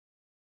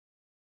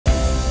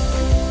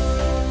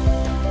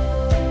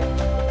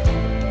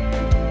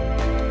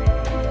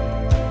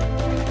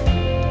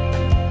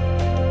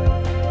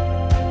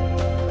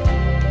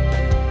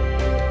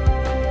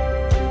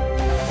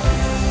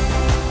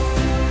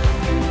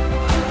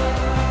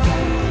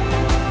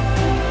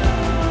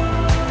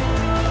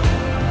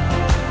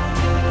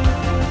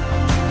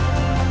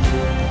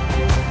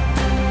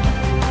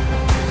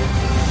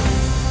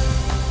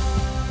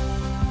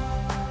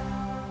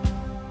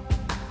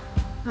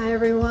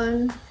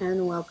everyone,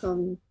 and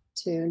welcome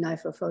to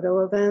NYFA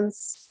Photo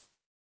Events.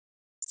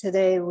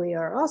 Today, we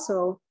are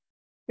also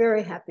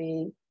very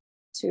happy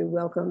to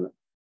welcome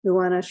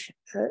Luana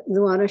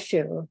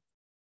Seu.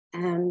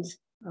 And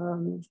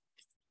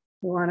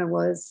Luana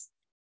was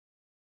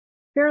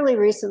fairly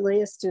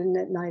recently a student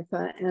at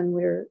NYFA, and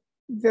we're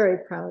very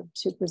proud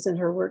to present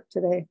her work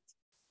today.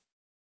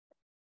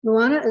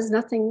 Luana is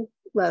nothing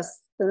less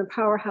than a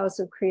powerhouse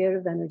of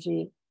creative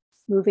energy,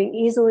 moving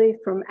easily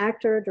from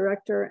actor,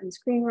 director, and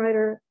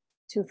screenwriter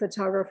to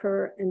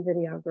photographer and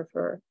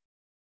videographer.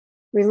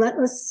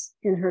 Relentless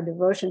in her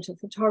devotion to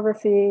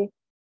photography,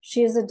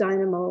 she is a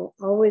dynamo,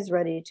 always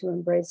ready to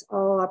embrace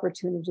all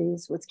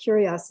opportunities with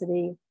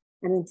curiosity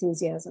and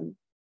enthusiasm.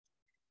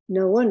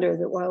 No wonder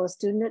that while a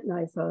student at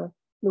NYFA,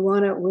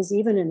 Luana was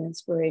even an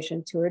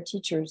inspiration to her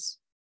teachers.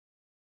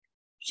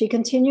 She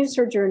continues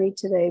her journey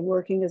today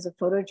working as a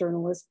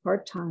photojournalist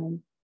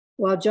part-time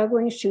while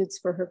juggling shoots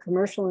for her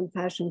commercial and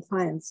fashion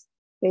clients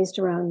based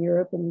around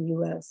Europe and the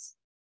US.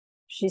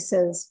 She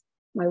says,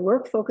 "My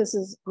work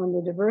focuses on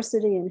the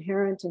diversity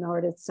inherent in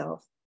art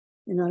itself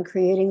and on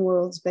creating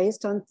worlds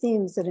based on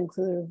themes that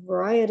include a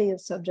variety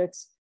of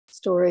subjects,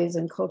 stories,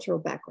 and cultural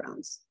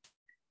backgrounds."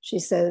 She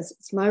says,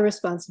 "It's my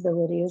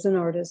responsibility as an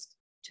artist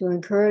to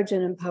encourage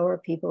and empower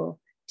people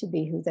to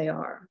be who they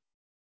are."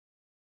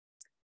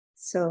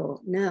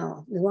 So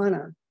now,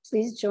 Luana,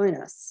 please join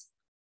us.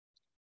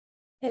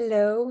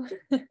 Hello.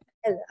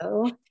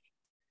 Hello.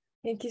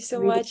 Thank you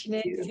so much,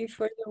 Nancy,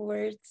 for your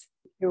words.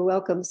 You're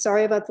welcome.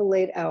 Sorry about the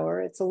late hour.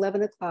 It's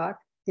 11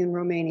 o'clock in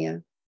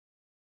Romania.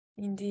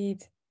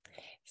 Indeed.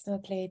 It's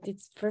not late.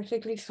 It's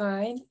perfectly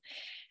fine.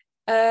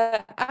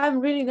 I'm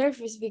really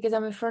nervous because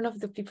I'm in front of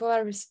the people I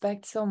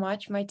respect so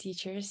much, my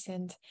teachers,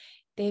 and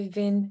they've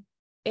been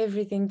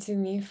everything to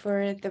me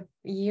for the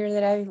year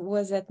that I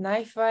was at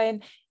NYFA.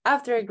 And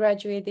after I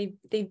graduated,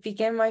 they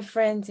became my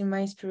friends and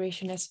my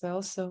inspiration as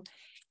well. So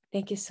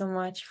thank you so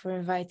much for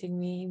inviting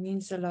me. It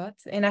means a lot.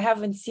 And I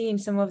haven't seen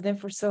some of them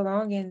for so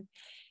long, and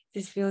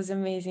this feels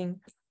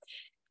amazing.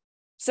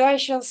 So I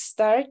shall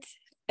start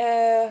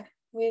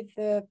with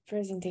the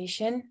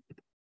presentation.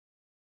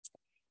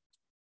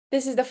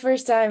 This is the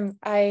first time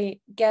I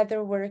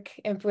gather work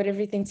and put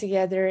everything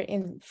together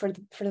for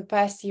the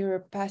past year, or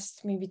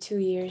past maybe 2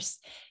 years.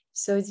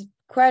 So it's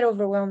quite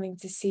overwhelming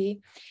to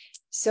see.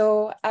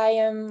 So I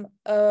am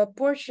a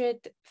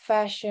portrait,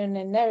 fashion,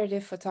 and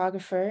narrative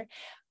photographer.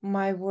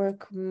 My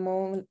work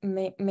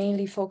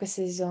mainly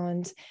focuses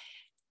on,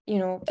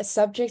 a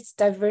subject,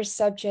 diverse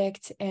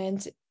subject,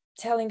 and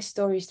telling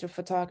stories through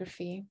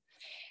photography.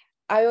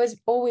 I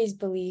always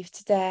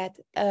believed that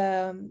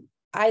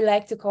I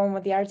like to call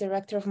myself the art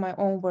director of my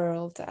own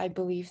world. I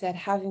believe that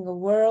having a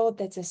world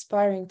that's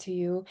inspiring to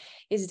you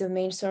is the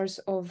main source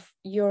of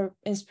your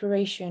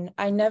inspiration.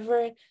 I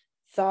never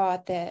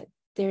thought that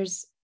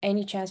there's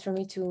any chance for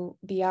me to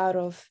be out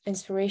of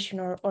inspiration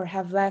or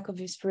have lack of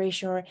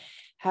inspiration or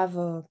have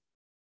a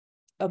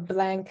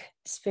blank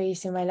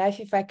space in my life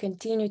if I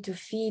continue to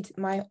feed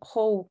my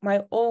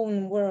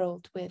own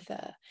world with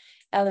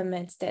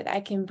elements that I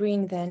can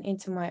bring then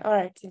into my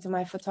art, into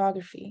my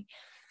photography.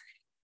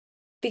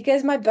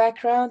 Because my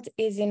background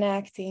is in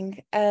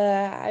acting,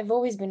 I've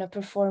always been a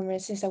performer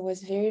since I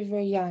was very,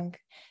 very young.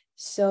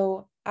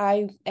 So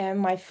I am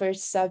my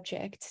first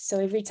subject. So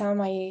every time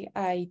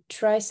I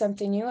try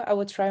something new, I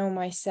will try on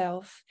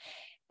myself.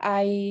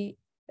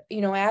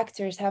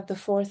 Actors have the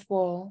fourth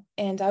wall,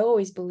 and I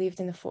always believed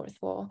in the fourth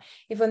wall.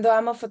 Even though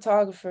I'm a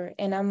photographer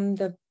and I'm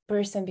the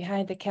person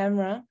behind the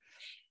camera,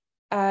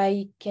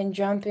 I can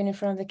jump in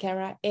front of the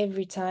camera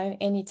every time,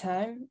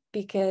 anytime,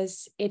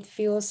 because it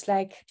feels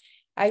like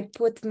I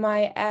put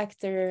my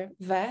actor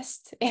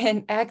vest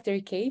and actor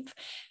cape,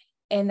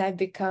 and I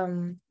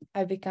become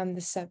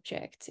the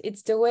subject.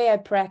 It's the way I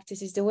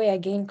practice. It's the way I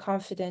gain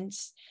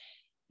confidence,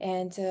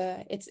 and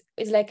it's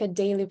like a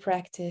daily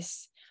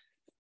practice.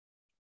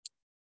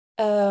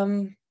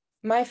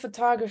 My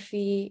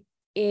photography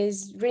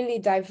is really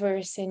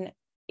diverse, and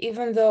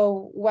even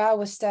though while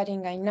I was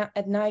studying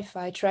at NYFA,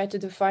 I tried to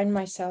define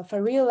myself, I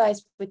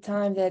realized with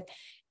time that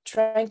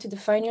trying to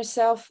define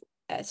yourself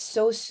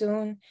so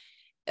soon,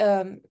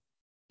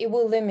 it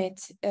will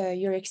limit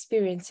your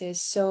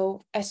experiences.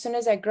 So as soon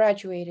as I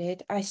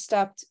graduated, I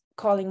stopped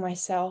calling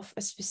myself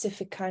a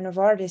specific kind of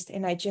artist,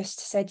 and I just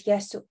said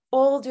yes to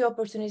all the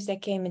opportunities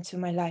that came into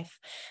my life.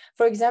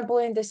 For example,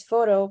 in this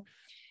photo,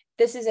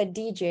 this is a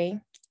DJ,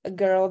 a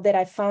girl that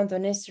I found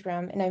on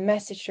Instagram, and I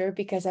messaged her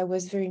because I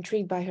was very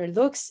intrigued by her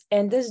looks.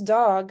 And this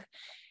dog,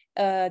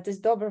 this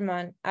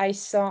Doberman, I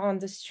saw on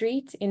the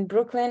street in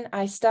Brooklyn.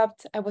 I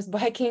was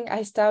biking,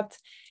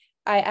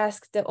 I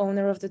asked the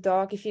owner of the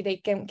dog if they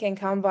can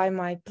come by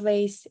my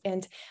place.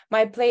 And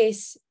my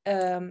place,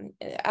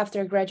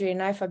 after I graduated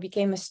in NYFA,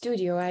 became a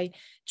studio. I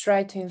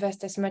tried to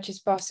invest as much as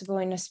possible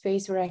in a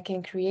space where I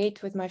can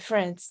create with my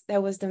friends.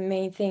 That was the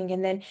main thing.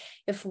 And then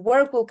if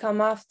work will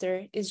come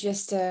after, it's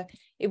just,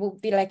 it will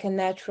be like a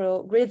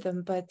natural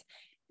rhythm. But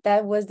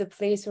that was the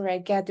place where I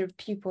gathered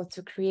people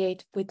to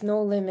create with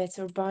no limits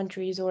or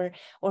boundaries or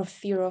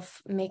fear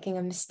of making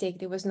a mistake.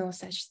 There was no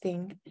such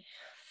thing.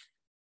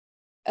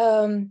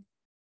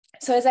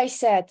 So as I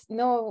said,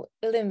 no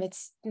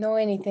limits, no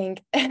anything.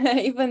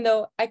 Even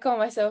though I call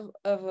myself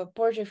a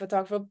portrait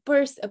photographer,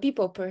 a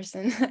people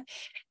person,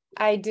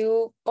 I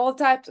do all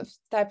types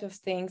of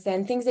things,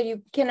 and things that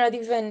you cannot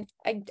even,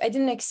 I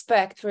didn't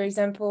expect. For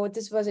example,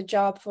 this was a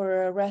job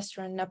for a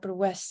restaurant in Upper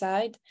West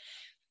Side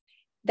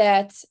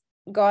that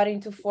got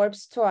into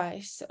Forbes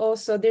twice.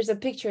 Also, there's a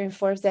picture in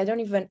Forbes that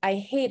I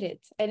hate it.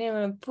 I didn't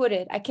even put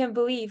it. I can't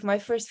believe my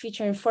first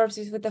feature in Forbes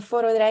is with a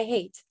photo that I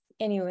hate.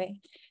 Anyway,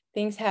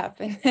 things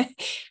happen.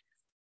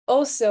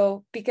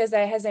 Also, because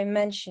as I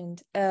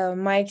mentioned,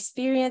 my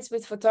experience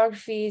with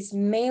photography is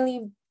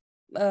mainly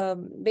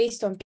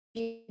based on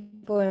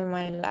people in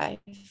my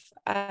life.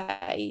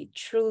 I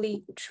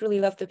truly, truly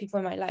love the people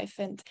in my life.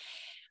 And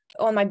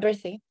on my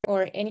birthday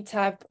or any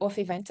type of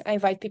event, I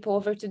invite people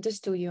over to the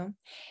studio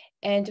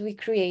and we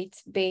create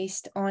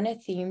based on a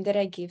theme that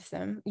I give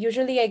them.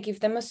 Usually I give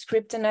them a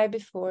script the night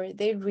before.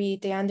 They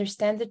read, they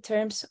understand the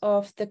terms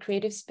of the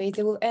creative space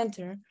they will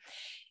enter.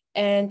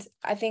 And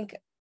I think,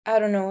 I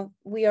don't know,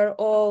 we are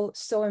all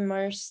so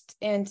immersed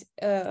and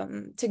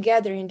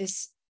together in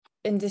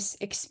this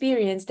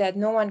experience that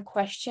no one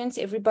questions,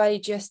 everybody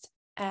just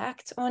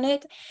acts on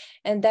it.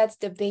 And that's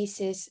the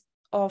basis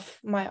of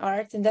my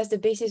art, and that's the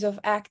basis of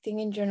acting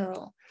in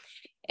general.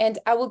 And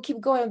I will keep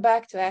going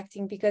back to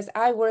acting because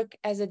I work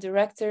as a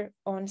director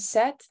on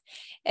set,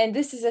 and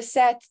this is a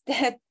set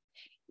that,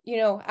 you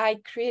know, I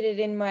created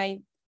in my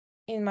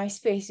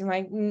space, in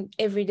my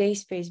everyday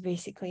space,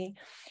 basically.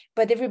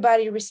 But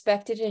everybody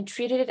respected it and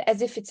treated it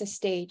as if it's a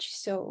stage.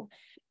 So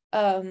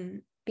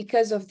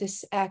because of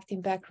this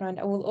acting background,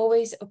 I will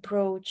always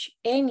approach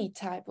any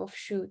type of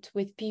shoot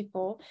with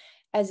people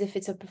as if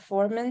it's a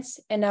performance,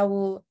 and I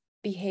will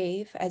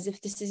behave as if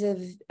this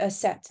is a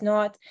set,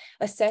 not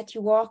a set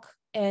you walk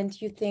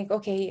and you think,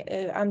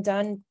 okay, I'm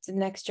done, the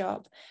next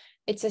job.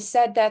 It's a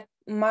set that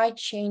might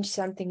change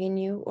something in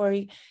you, or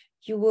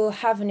you will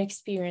have an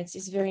experience.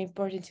 It's very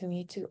important to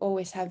me to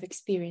always have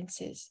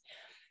experiences.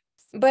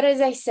 But as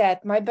I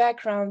said, my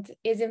background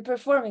is in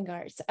performing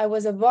arts. I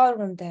was a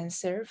ballroom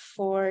dancer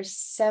for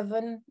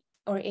 7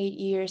 or 8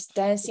 years.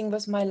 Dancing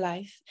was my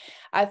life.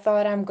 I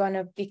thought I'm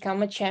gonna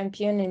become a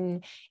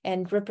champion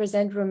and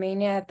represent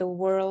Romania at the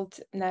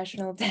world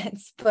national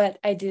dance, but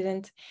I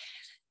didn't,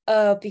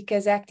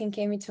 because acting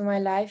came into my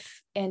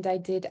life and I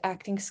did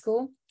acting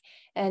school.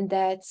 And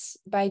that's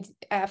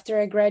after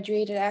I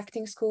graduated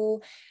acting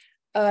school,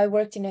 I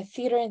worked in a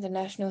theater, in the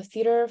National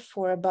Theater,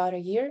 for about a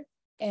year.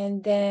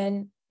 And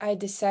then I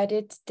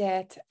decided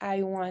that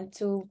I want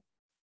to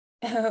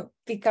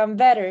become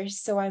better.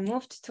 So I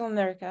moved to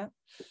America.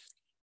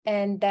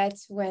 And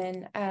that's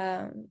when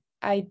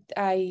I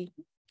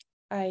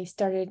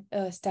started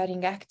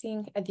studying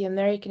acting at the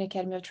American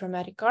Academy of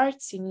Dramatic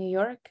Arts in New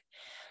York.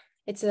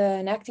 It's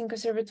an acting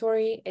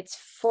conservatory. It's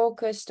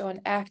focused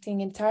on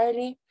acting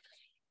entirely.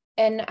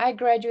 And I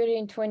graduated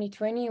in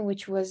 2020,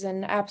 which was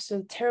an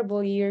absolute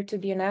terrible year to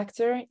be an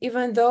actor,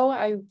 even though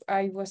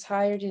I was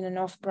hired in an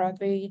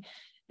off-Broadway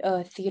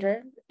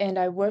theater, and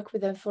I worked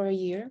with them for a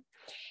year.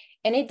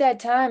 And at that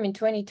time in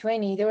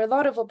 2020, there were a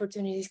lot of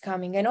opportunities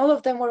coming, and all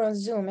of them were on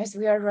Zoom, as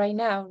we are right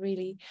now,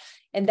 really.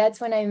 And that's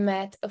when I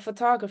met a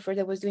photographer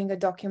that was doing a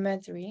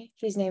documentary.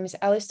 His name is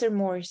Alistair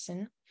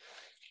Morrison.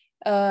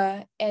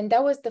 And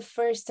that was the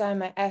first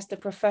time I asked a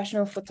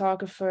professional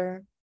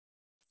photographer,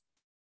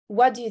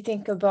 what do you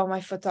think about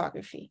my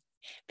photography?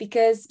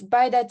 Because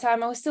by that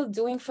time I was still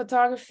doing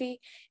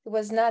photography. It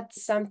was not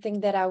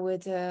something that I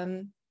would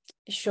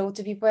show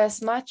to people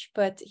as much,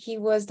 but he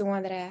was the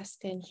one that I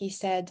asked, and he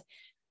said,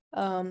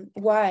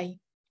 why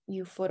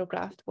you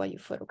photographed what you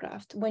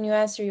photographed. When you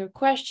answer your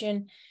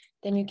question,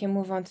 then you can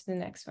move on to the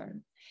next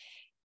one.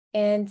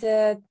 And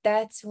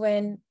that's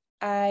when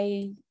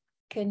I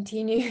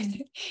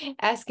continued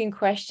asking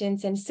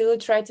questions and still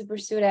tried to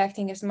pursue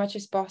acting as much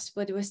as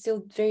possible. It was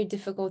still very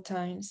difficult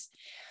times.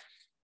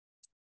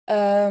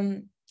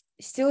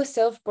 Still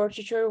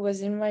self-portraiture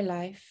was in my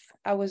life.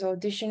 I was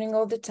auditioning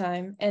all the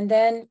time. And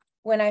then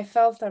when I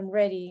felt I'm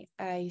ready,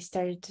 I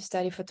started to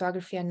study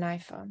photography at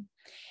NYFA.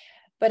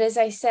 But as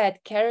I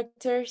said,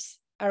 characters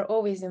are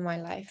always in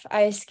my life.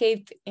 I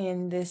escape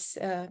in this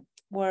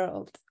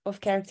world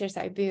of characters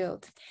I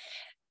build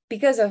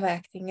because of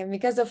acting and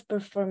because of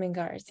performing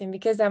arts, and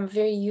because I'm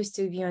very used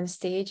to be on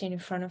stage and in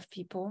front of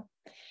people.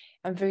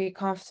 I'm very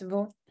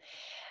comfortable.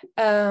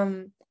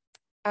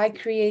 I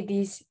create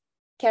these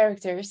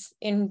characters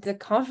in the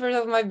comfort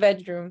of my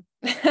bedroom.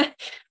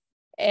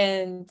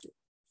 And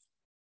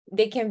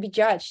they can be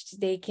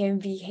judged, they can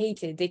be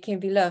hated, they can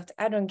be loved.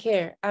 I don't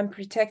care. I'm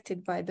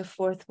protected by the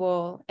fourth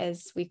wall,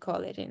 as we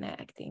call it in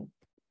acting.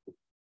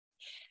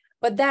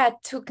 But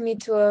that took me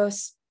to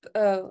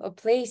a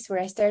place where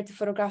I started to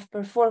photograph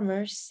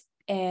performers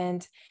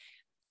and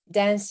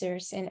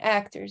dancers and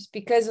actors.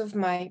 Because of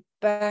my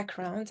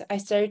background, I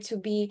started to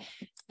be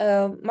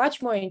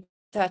much more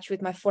touch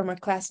with my former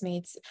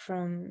classmates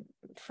from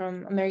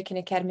American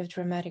Academy of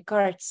Dramatic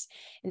Arts,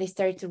 and they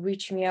started to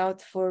reach me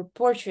out for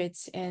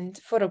portraits and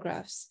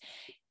photographs.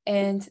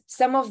 And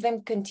some of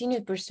them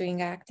continued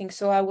pursuing acting,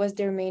 so I was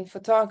their main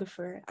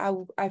photographer.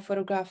 I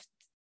photographed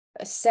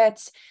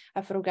sets,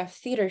 I photographed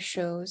theater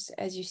shows.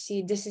 As you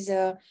see, this is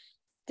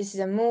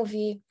a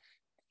movie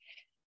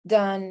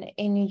done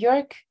in New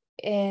York,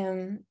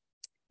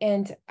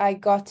 and I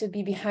got to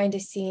be behind the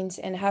scenes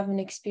and have an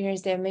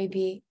experience that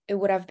maybe it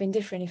would have been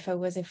different if I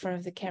was in front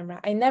of the camera.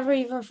 I never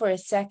even for a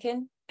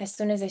second, as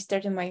soon as I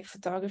started my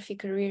photography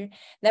career,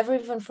 never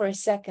even for a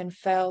second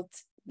felt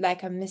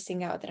like I'm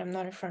missing out, that I'm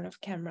not in front of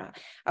camera.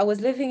 I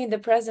was living in the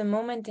present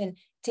moment and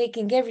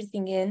taking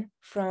everything in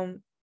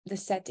from the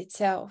set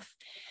itself.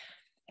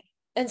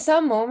 And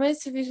some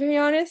moments, to be very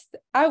honest,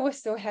 I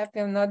was so happy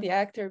I'm not the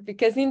actor,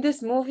 because in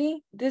this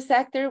movie, this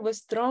actor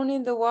was thrown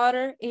in the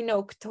water in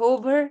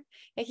October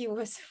and he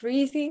was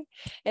freezing.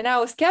 And I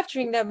was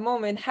capturing that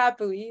moment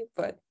happily,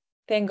 but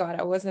thank God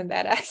I wasn't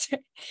that actor.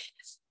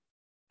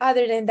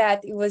 Other than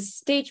that, it was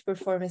stage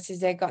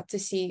performances. I got to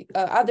see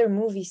other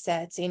movie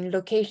sets in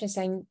locations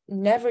I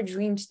never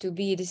dreamed to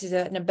be. This is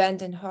an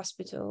abandoned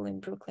hospital in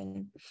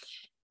Brooklyn.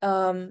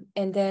 And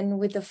then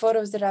with the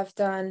photos that I've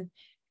done,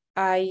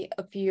 I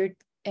appeared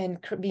and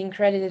being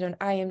credited on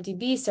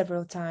IMDb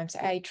several times.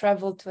 I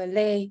traveled to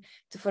LA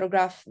to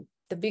photograph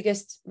the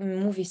biggest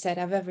movie set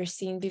I've ever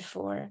seen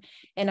before.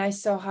 And I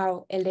saw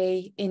how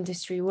LA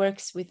industry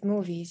works with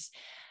movies.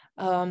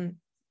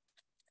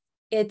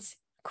 It's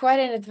quite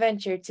an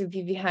adventure to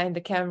be behind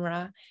the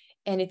camera.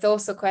 And it's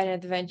also quite an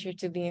adventure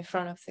to be in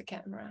front of the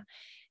camera.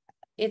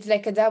 It's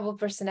like a double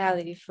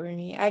personality for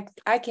me.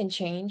 I can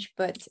change,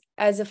 but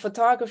as a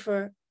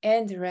photographer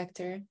and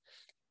director,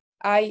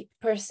 I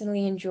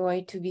personally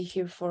enjoy to be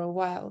here for a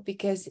while,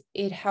 because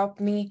it helped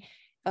me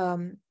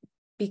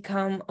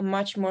become a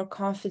much more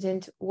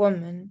confident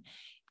woman.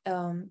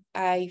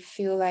 I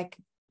feel like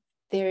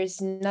there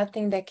is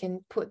nothing that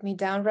can put me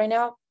down right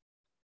now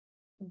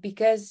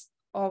because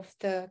of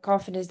the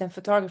confidence that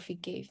photography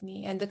gave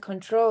me and the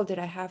control that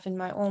I have in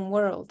my own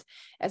world.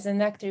 As an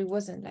actor, it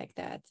wasn't like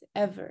that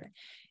ever.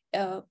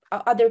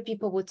 Other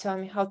people would tell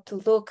me how to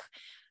look,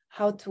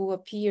 how to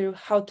appear,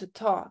 how to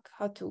talk,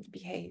 how to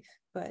behave.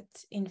 But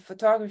in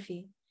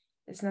photography,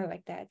 it's not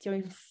like that. You're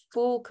in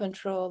full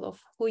control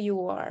of who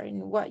you are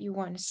and what you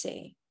want to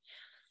say.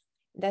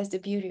 That's the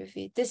beauty of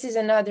it. This is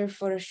another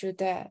photo shoot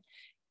that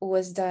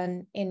was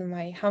done in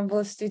my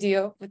humble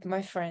studio with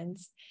my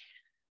friends.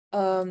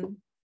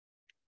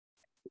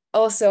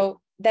 Also,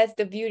 that's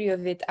the beauty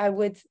of it. I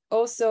would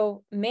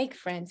also make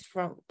friends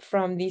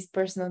from these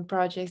personal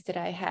projects that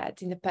I had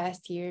in the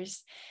past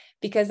years,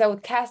 because I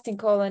would casting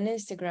call on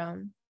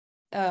Instagram.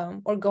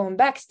 Or going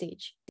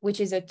backstage,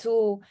 which is a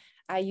tool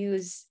I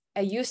used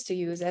to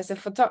use as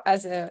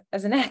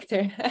an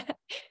actor.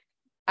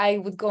 I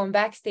would go on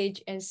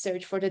backstage and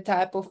search for the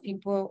type of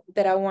people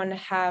that I want to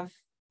have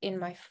in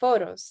my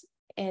photos,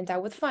 and I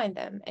would find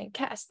them and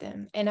cast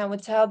them, and I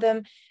would tell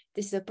them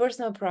this is a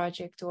personal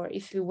project, or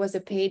if it was a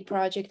paid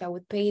project, I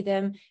would pay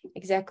them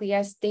exactly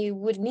as they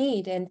would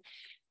need. And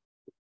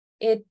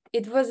it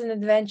was an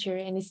adventure,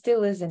 and it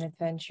still is an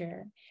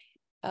adventure.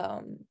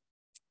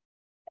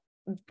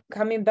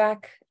 Coming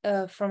back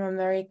from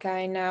America,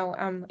 and now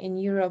I'm in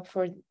Europe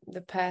for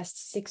the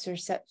past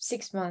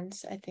 6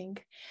 months, I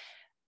think.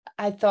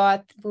 I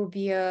thought it would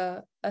be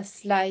a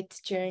slight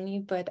journey,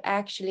 but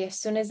actually, as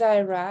soon as I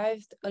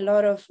arrived, a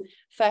lot of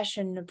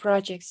fashion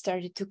projects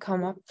started to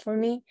come up for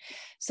me.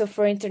 So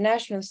for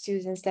international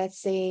students that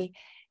say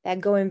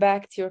that going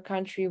back to your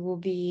country will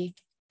be,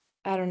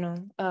 I don't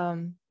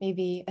know,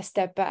 maybe a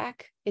step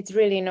back, it's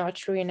really not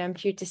true. And I'm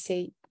here to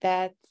say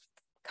that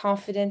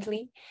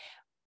confidently.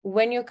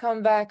 When you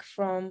come back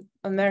from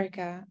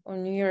America or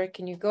New York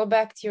and you go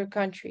back to your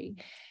country,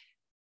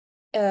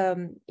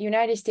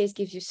 United States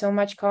gives you so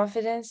much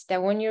confidence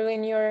that when you're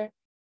in your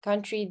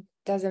country,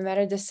 doesn't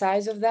matter the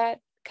size of that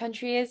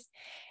country is,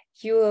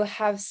 you will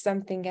have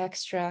something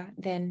extra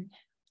than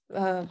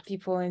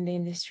people in the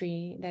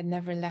industry that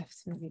never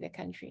left maybe the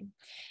country.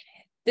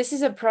 This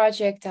is a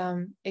project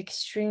I'm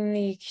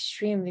extremely,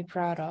 extremely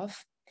proud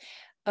of.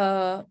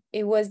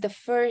 It was the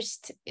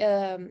first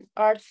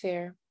art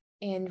fair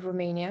in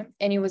Romania,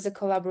 and it was a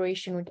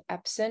collaboration with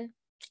Epson,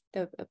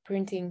 the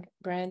printing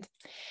brand.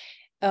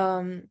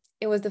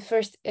 It was the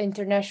first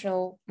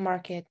international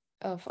market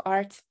of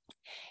art.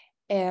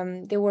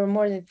 There were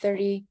more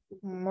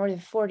than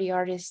 40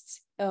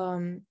 artists.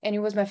 And it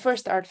was my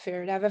first art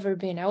fair that I've ever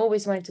been. I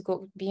always wanted to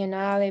go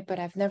Biennale, but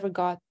I've never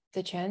got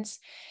the chance.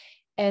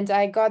 And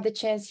I got the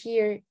chance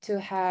here to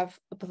have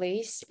a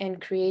place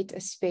and create a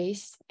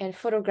space and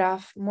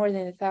photograph more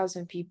than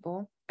 1,000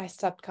 people. I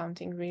stopped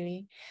counting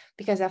really,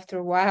 because after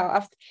a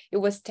while, it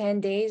was 10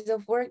 days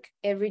of work.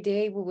 Every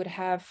day we would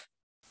have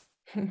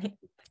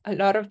a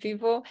lot of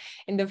people,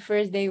 and the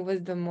first day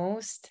was the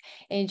most,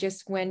 and it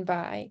just went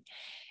by.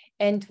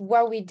 And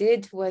what we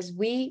did was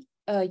we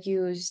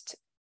used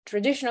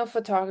traditional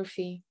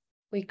photography.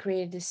 We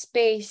created a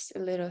space, a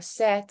little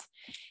set,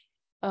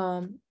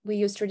 we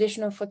use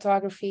traditional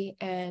photography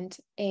and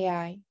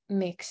AI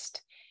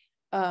mixed.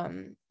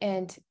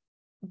 And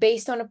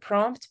based on a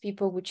prompt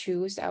people would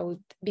choose,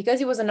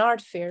 because it was an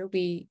art fair,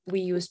 we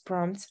used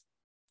prompts,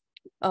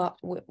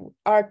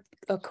 art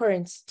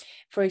currents,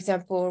 for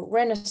example,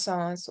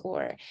 Renaissance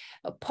or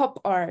pop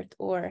art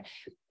or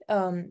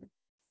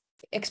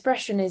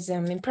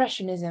expressionism,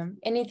 impressionism,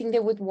 anything they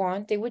would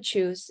want, they would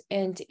choose,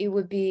 and it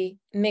would be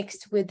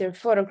mixed with their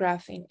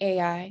photograph in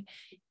AI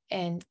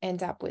and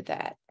end up with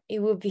that. It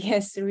would be a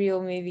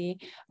surreal, maybe,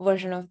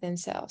 version of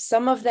themselves.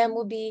 Some of them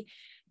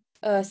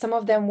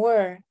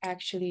were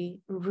actually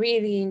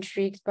really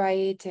intrigued by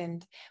it,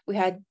 and we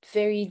had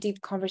very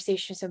deep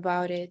conversations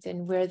about it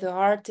and where the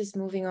art is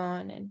moving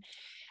on, and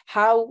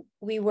how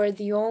we were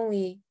the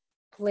only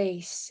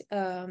place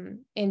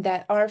in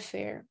that art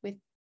fair with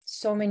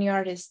so many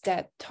artists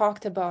that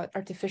talked about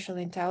artificial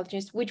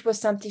intelligence, which was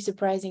something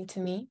surprising to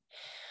me.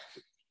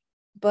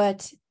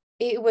 But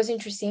it was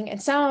interesting,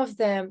 and some of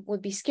them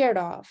would be scared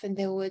off, and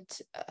they would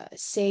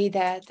say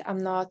that I'm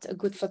not a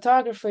good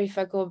photographer if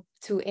I go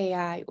to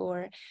AI,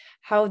 or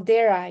how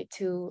dare I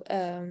to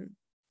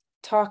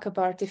talk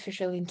about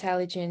artificial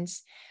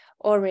intelligence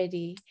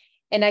already.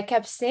 And I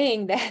kept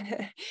saying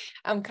that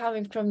I'm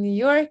coming from New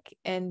York,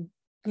 and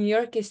New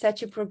York is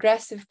such a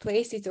progressive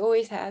place. It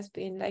always has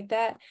been like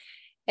that.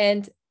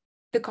 And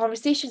the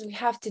conversations we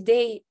have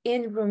today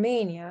in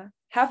Romania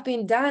have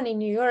been done in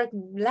New York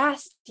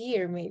last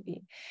year,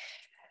 maybe.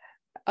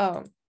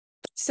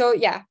 So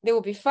yeah, there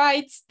will be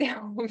fights,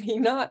 there will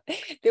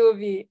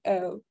be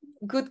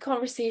good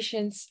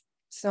conversations,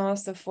 so on and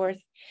so forth.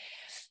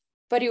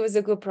 But it was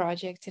a good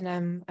project, and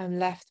I'm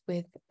left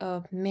with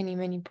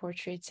many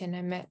portraits, and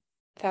I met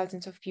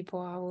thousands of people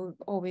I will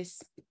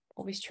always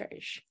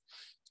cherish.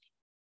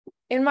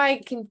 In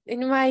my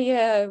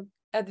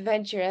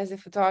adventure as a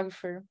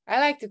photographer,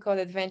 I like to call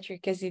it adventure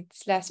because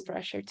it's less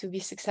pressure to be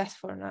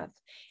successful or not.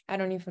 I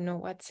don't even know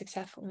what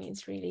successful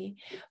means really.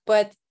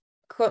 But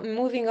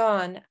moving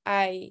on,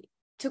 I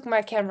took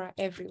my camera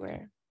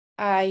everywhere.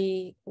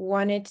 I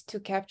wanted to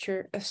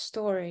capture a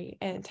story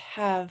and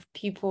have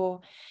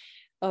people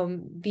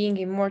being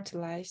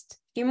immortal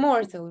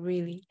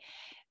really.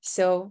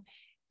 So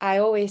I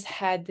always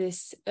had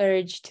this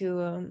urge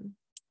to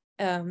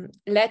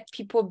let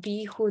people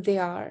be who they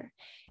are,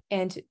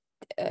 and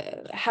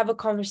have a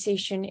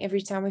conversation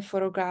every time we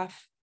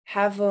photograph,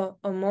 have a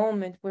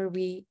moment where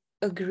we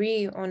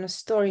agree on a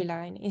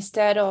storyline,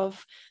 instead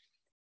of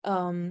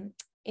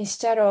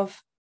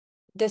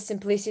the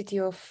simplicity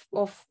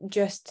of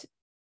just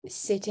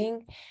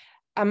sitting.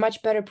 I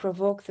much better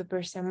provoke the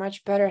person,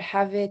 much better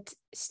have it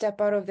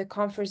step out of the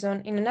comfort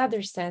zone in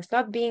another sense,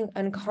 not being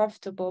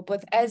uncomfortable,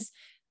 but as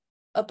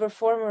a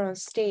performer on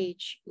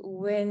stage,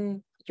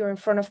 when you're in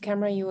front of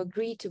camera, you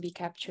agree to be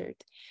captured.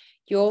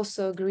 You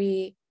also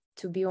agree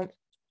to be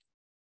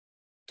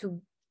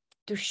to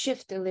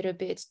shift a little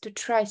bit, to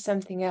try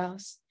something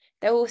else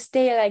that will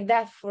stay like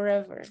that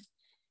forever.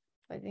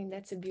 I think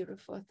that's a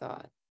beautiful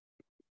thought.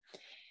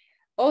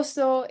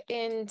 Also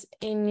in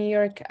New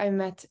York, I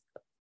met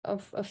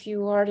a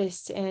few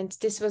artists, and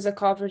this was a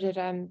cover that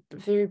I'm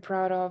very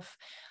proud of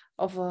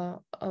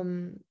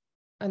an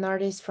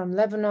artist from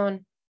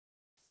Lebanon.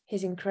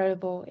 He's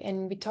incredible,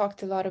 and we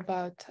talked a lot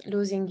about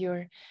losing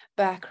your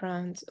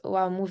background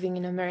while moving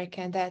in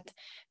America, and that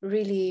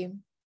really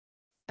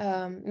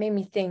made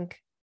me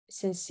think,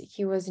 since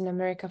he was in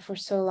America for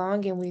so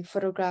long, and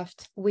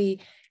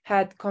we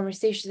had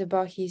conversations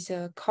about his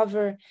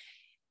cover,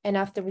 and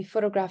after we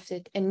photographed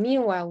it, and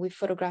meanwhile we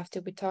photographed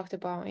it, we talked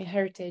about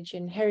heritage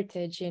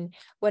and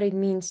what it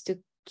means to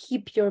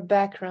keep your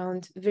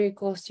background very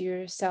close to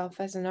yourself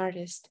as an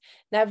artist,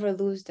 never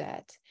lose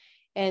that.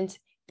 And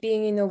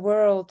being in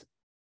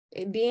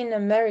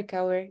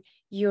America, where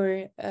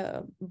you're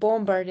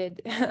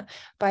bombarded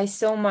by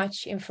so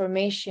much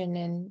information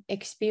and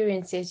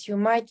experiences, you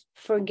might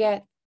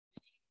forget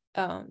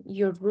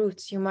your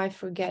roots, you might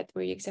forget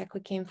where you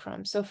exactly came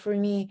from. So for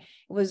me,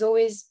 it was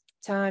always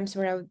times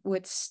where I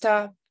would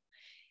stop,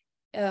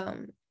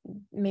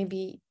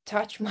 maybe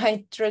touch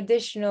my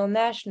traditional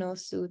national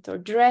suit or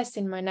dress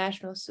in my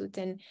national suit,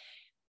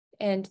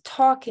 and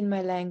talk in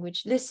my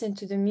language, listen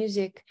to the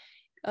music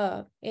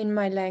in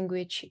my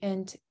language,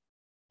 and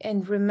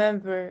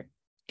remember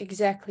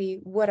exactly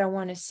what I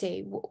want to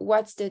say,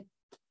 what's the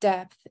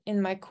depth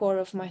in my core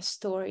of my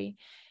story.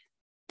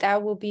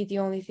 That will be the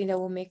only thing that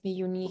will make me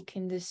unique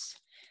in this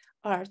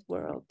art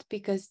world,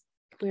 because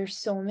we're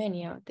so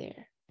many out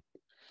there.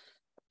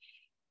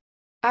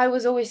 I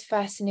was always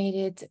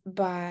fascinated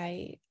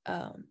by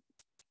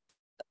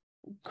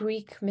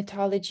Greek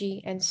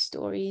mythology and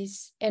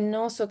stories, and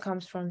also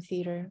comes from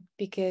theater,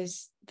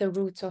 because the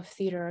roots of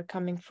theater are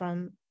coming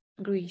from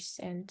Greece,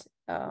 and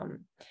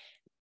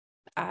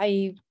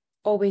I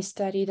always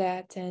study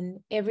that. And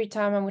every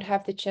time I would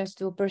have the chance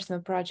to do a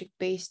personal project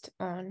based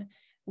on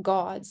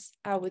gods,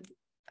 I would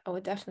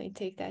definitely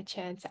take that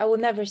chance. I will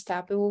never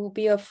stop. It will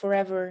be a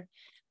forever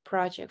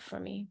project for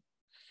me.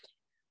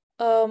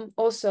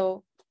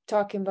 Also,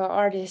 talking about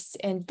artists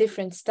and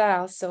different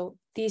styles. So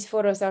these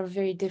photos are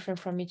very different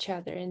from each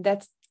other. And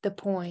that's the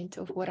point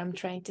of what I'm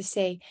trying to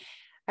say.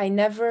 I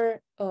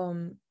never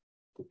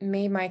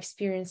made my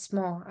experience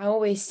small. I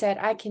always said,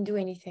 I can do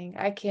anything.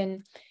 I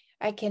can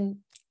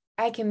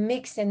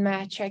mix and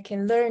match. I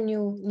can learn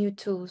new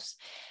tools.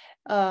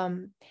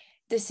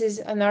 This is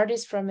an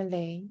artist from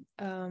LA.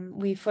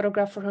 We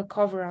photographed for her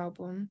cover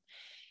album.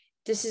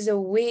 This is a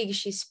wig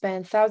she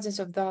spent thousands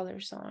of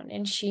dollars on,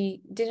 and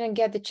she didn't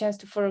get the chance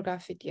to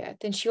photograph it yet.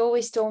 And she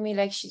always told me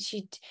like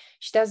she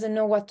doesn't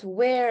know what to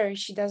wear.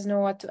 She doesn't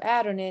know what to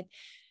add on it.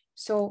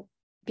 So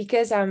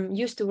because I'm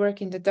used to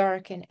work in the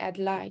dark and add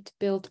light,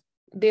 built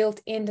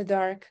in the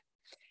dark,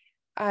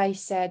 I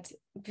said,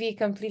 be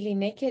completely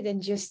naked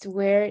and just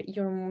wear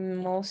your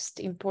most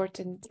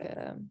important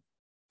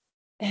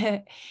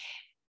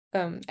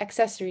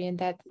accessory, and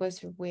that was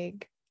her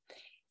wig.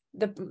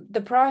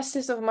 The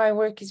process of my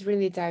work is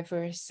really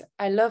diverse.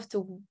 I love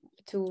to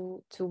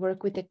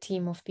work with a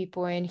team of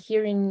people, and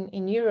here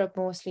in Europe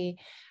mostly,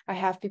 I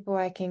have people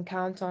I can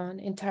count on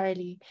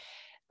entirely.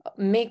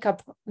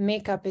 Makeup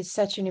is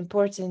such an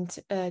important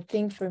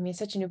thing for me,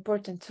 such an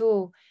important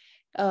tool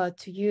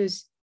to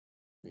use.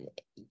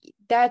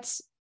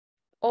 That's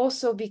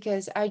also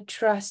because I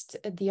trust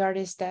the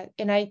artist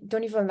and I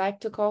don't even like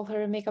to call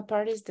her a makeup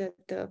artist.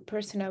 The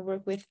person I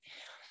work with,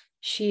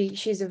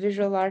 she's a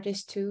visual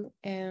artist too,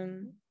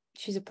 and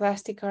she's a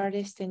plastic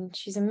artist, and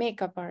she's a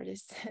makeup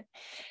artist.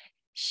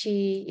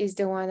 She is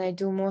the one I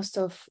do most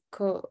of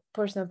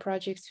personal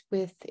projects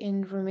with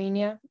in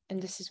Romania, and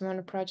this is one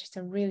of the projects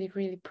I'm really,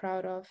 really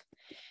proud of.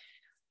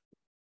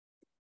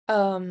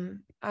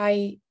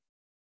 I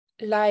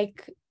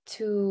like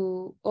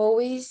to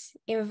always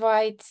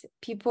invite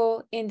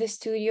people in the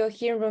studio.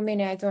 Here in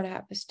Romania, I don't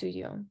have a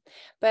studio,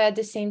 but at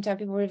the same time,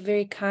 people were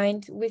very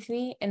kind with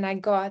me, and I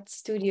got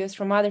studios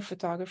from other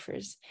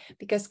photographers,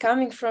 because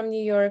coming from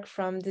New York,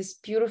 from this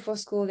beautiful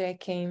school that I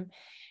came,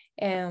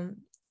 and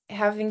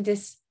having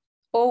this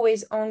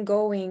always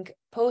ongoing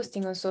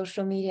posting on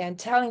social media and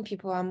telling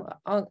people I'm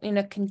in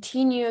a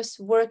continuous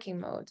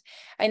working mode.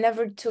 I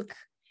never took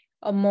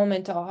a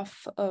moment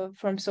off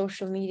from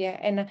social media,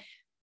 and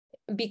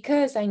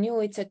because I knew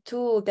it's a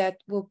tool that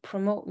will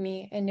promote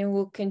me, and it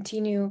will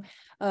continue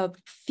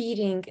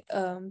feeding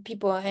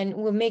people, and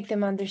will make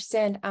them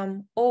understand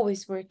I'm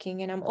always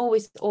working and I'm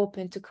always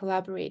open to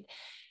collaborate.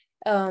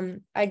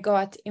 I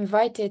got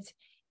invited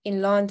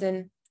in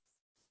London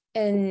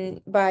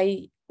and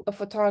by a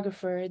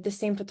photographer, the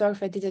same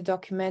photographer I did a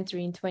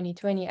documentary in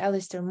 2020,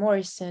 Alistair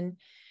Morrison.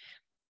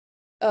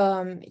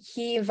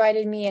 He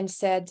invited me and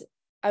said,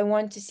 I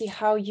want to see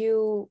how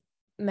you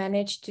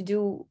managed to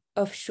do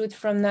a shoot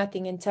from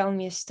nothing and tell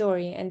me a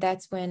story. And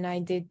that's when I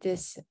did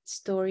this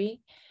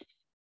story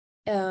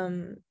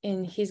in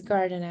his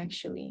garden,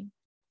 actually.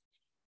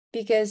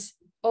 Because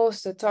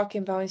also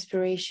talking about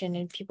inspiration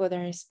and people that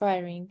are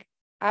inspiring,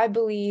 I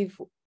believe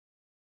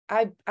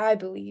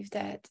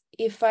that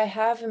if I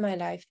have in my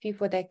life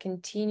people that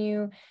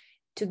continue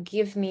to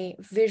give me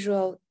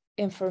visual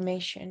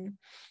information,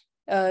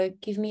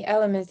 give me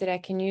elements that I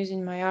can use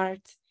in my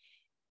art,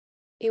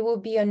 it will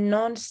be a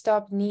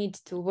non-stop need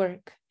to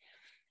work.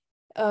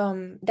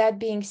 That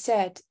being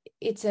said,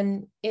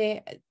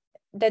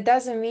 that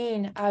doesn't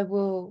mean I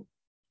will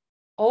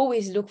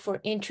always look for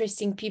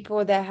interesting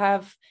people that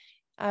have,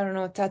 I don't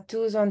know,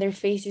 tattoos on their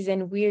faces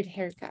and weird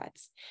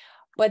haircuts.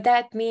 But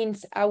that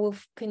means I will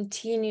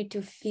continue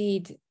to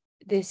feed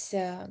this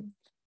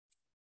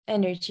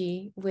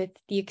energy with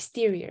the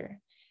exterior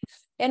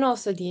and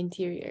also the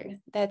interior.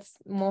 That's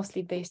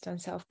mostly based on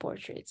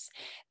self-portraits.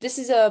 This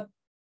is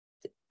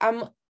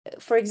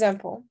for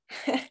example,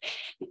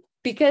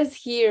 because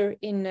here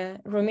in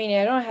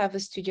Romania, I don't have a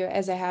studio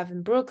as I have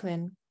in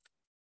Brooklyn.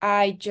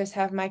 I just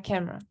have my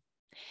camera.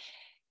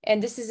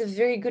 And this is a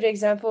very good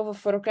example of a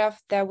photograph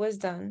that was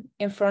done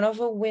in front of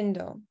a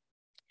window.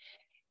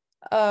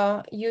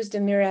 Used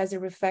the mirror as a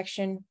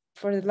reflection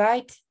for the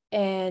light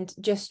and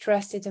just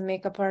trusted the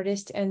makeup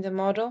artist and the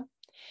model.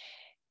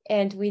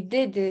 And we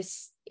did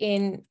this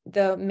in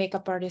the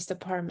makeup artist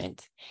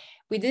apartment.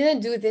 We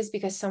didn't do this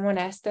because someone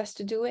asked us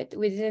to do it.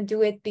 We didn't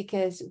do it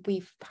because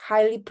we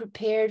highly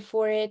prepared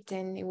for it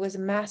and it was a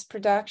mass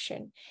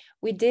production.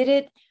 We did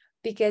it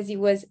because it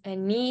was a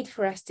need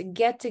for us to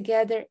get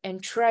together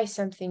and try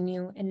something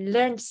new and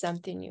learn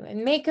something new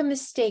and make a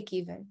mistake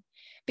even.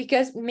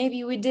 Because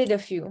maybe we did a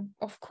few,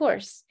 of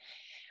course.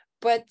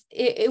 But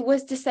it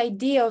was this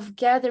idea of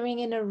gathering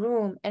in a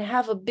room and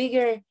have a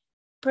bigger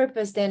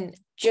purpose than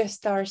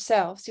just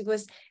ourselves. It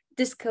was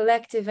this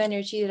collective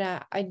energy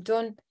that I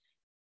don't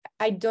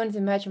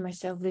imagine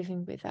myself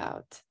living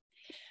without.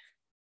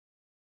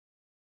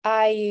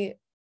 This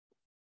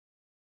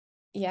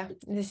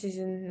is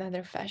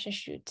another fashion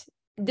shoot.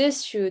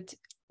 This shoot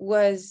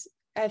was,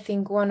 I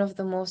think, one of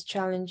the most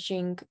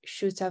challenging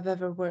shoots I've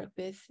ever worked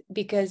with,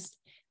 because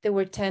there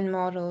were 10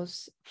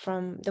 models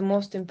from the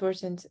most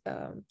important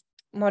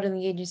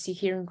modeling agency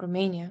here in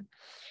Romania.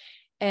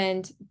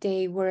 and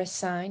they were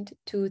assigned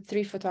to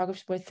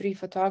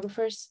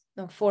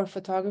four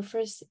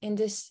photographers in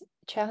this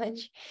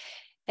challenge.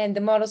 And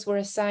the models were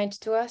assigned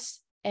to us,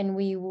 and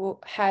we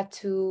had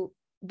to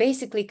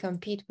basically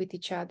compete with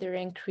each other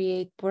and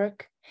create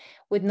work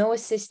with no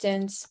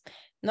assistance,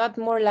 not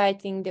more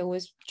lighting. There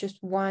was just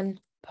one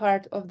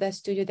part of the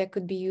studio that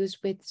could be used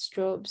with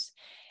strobes,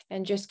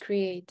 and just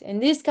create.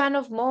 And these kind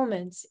of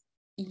moments,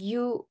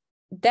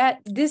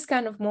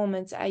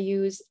 I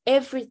use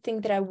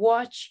everything that I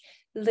watch,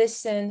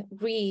 listen,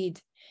 read.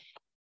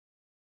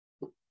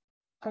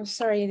 I'm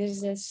sorry,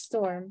 there's a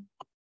storm.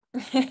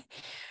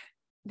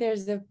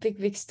 There's a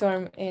big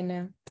storm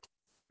in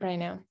right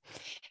now.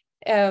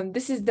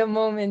 This is the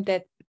moment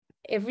that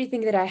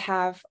everything that I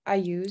have, I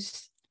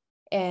use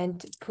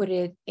and put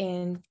it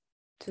into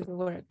the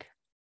work.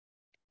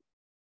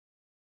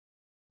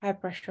 High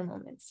pressure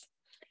moments.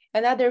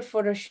 Another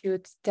photo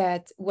shoot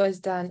that was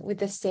done with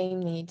the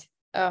same need,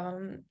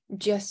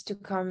 just to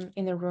come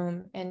in a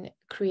room and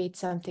create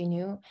something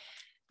new.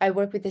 I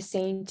work with the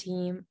same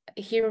team.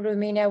 Here in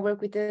Romania, I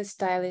work with a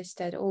stylist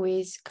that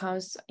always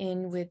comes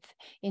in with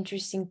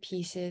interesting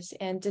pieces,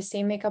 and the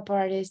same makeup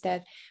artist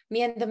that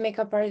me and the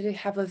makeup artist, we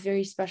have a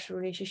very special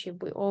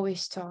relationship. We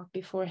always talk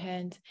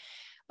beforehand.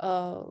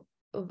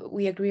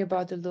 We agree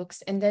about the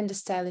looks, and then the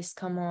stylist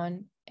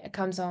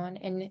comes on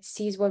and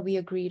sees what we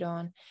agreed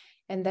on,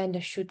 and then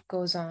the shoot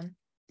goes on.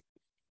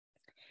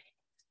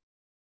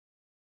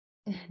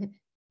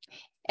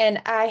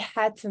 And I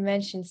had to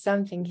mention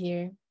something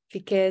here,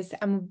 because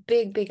I'm a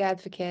big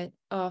advocate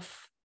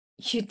of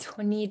you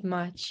don't need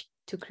much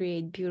to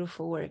create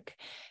beautiful work.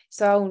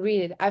 So I'll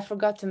read it. I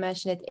forgot to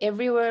mention it.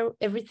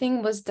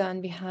 Everything was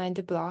done behind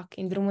the block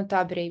in Drumul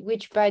Taberei,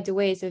 which, by the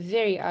way, is a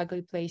very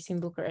ugly place in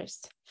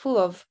Bucharest, full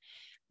of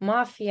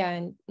mafia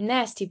and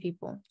nasty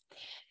people.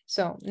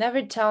 So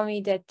never tell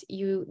me that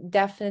you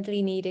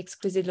definitely need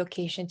exquisite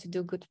location to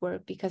do good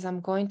work, because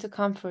I'm going to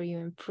come for you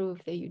and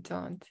prove that you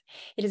don't.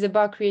 It is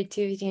about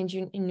creativity and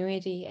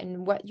ingenuity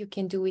and what you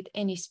can do with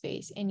any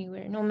space,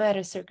 anywhere, no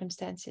matter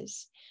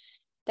circumstances.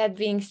 That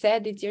being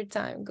said, it's your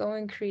time. Go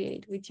and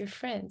create with your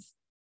friends.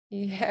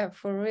 Yeah,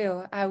 for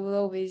real. I will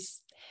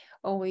always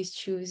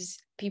choose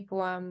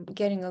people I'm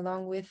getting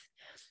along with,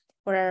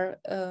 or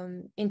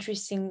are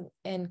interesting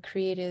and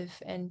creative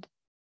and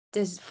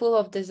full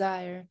of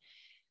desire.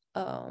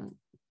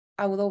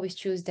 I will always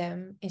choose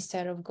them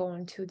instead of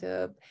going to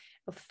the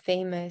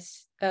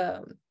famous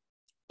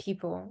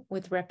people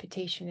with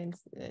reputation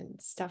and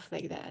stuff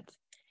like that.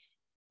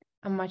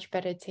 I'm much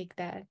better take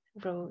that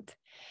road.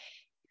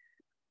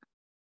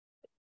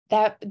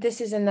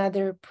 This is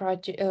another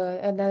project,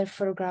 another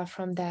photograph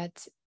from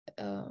that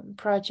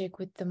project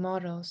with the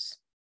models.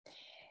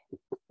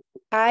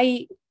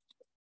 I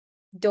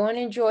don't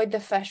enjoy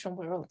the fashion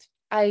world.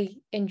 I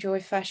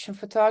enjoy fashion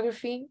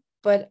photography,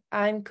 but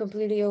I'm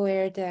completely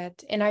aware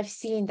that, and I've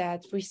seen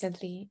that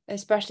recently,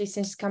 especially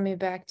since coming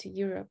back to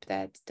Europe,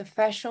 that the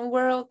fashion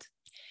world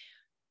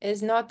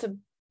is not a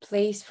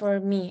place for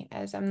me,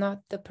 as I'm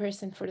not the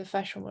person for the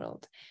fashion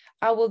world.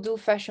 I will do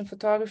fashion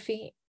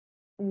photography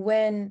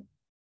when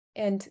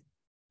and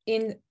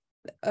in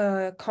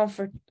a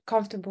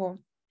comfortable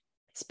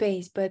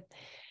space, but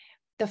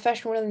the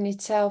fashion world in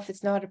itself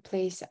is not a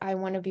place I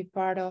want to be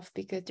part of,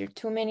 because there are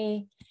too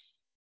many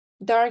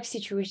dark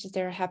situations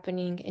that are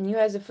happening, and you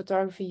as a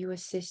photographer, you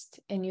assist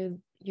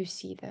and you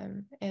see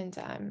them, and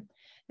I'm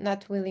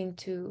not willing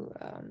to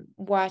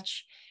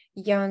watch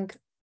young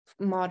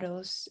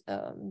models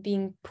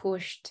being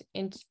pushed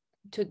into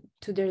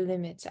their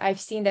limits. I've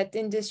seen that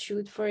in this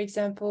shoot, for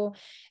example.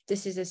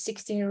 This is a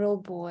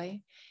 16-year-old boy,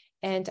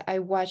 and I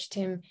watched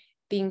him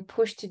being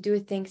pushed to do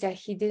things that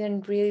he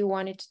didn't really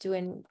want to do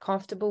and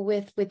comfortable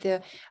with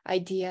the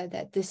idea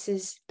that this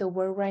is the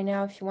world right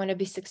now. If you want to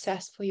be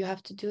successful, you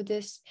have to do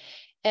this.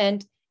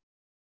 And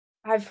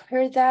I've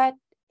heard that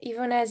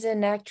even as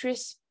an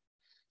actress,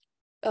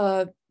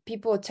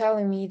 people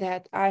telling me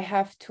that I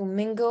have to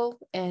mingle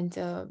and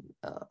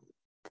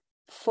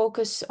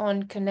focus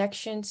on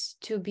connections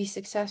to be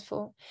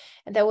successful.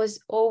 And that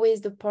was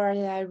always the part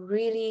that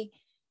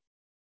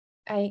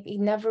it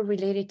never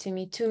related to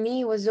me. To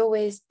me, it was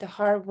always the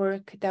hard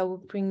work that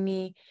would bring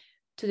me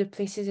to the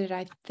places that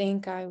I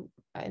think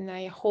and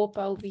I hope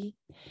I'll be.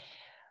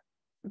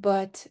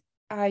 But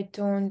I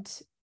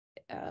don't,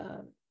 I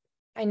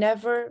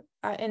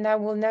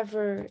will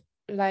never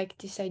like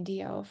this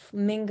idea of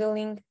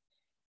mingling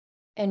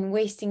and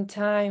wasting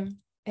time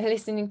and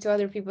listening to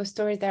other people's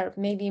stories that are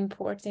maybe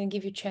important and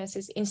give you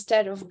chances,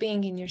 instead of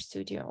being in your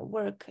studio,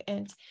 work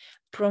and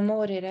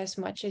promote it as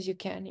much as you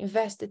can.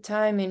 Invest the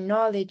time in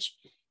knowledge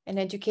and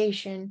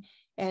education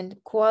and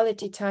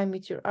quality time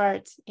with your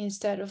art,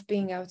 instead of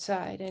being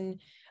outside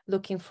and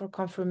looking for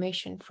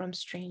confirmation from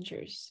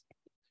strangers.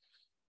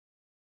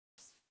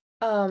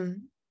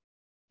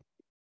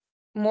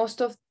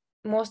 Most of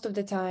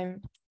the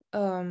time,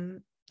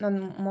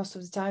 not most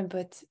of the time,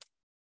 but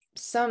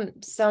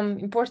some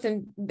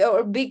important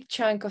or big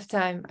chunk of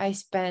time I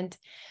spent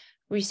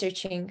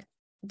researching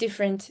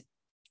different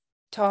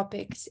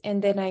topics,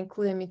 and then I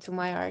include them into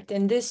my art.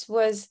 And this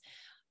was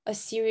a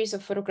series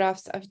of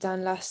photographs I've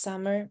done last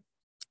summer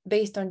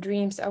based on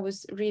dreams. I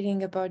was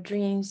reading about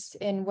dreams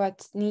and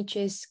what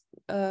Nietzsche is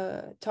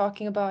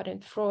talking about,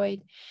 and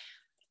Freud.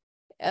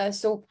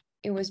 So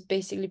it was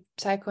basically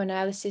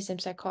psychoanalysis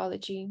and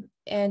psychology,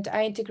 and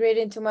I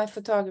integrated into my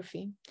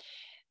photography.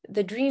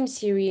 The dream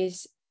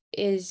series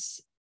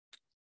is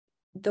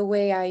the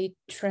way I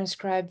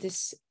transcribe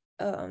this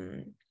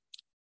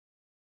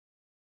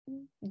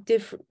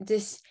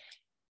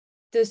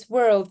this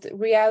world,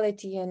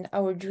 reality, and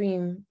our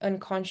dream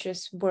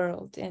unconscious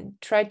world, and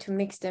try to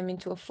mix them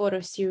into a photo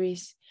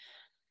series.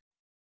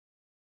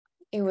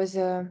 It was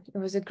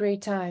a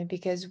great time,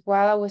 because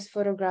while I was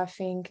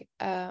photographing,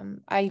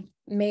 I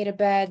made a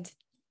bed,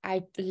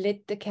 I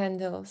lit the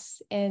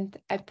candles, and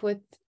I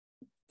put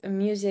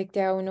music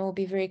that I know will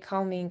be very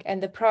calming.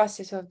 And the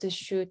process of the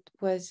shoot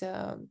was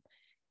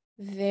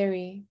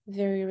very,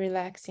 very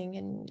relaxing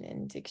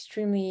and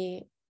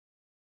extremely,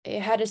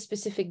 it had a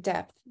specific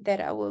depth that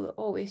I will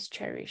always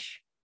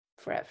cherish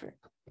forever.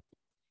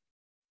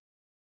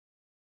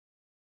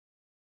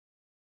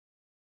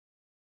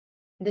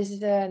 This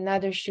is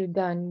another shoot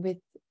done with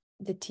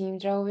the team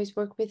that I always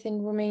work with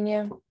in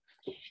Romania.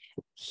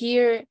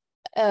 Here,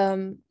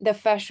 the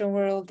fashion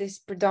world is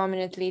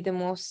predominantly the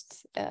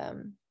most,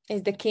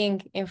 is the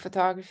king in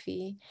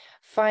photography.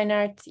 Fine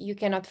art, you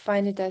cannot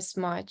find it as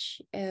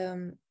much.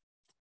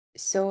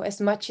 So as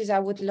much as I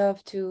would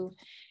love to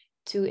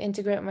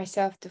integrate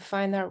myself to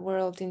fine art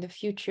world in the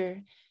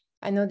future,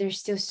 I know there's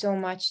still so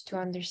much to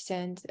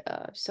understand.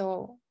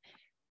 So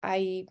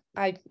I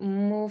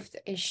moved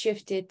and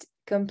shifted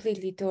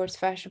completely towards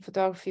fashion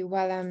photography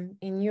while I'm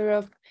in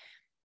Europe,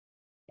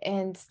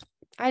 and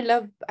I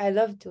love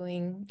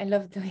doing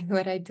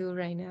what I do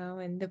right now,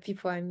 and the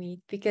people I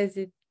meet, because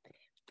it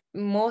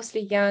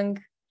mostly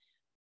young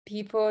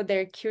people.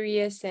 They're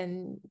curious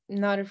and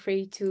not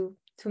afraid to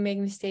make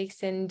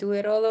mistakes and do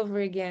it all over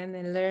again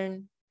and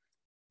learn.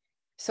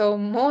 So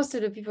most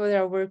of the people that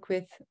I work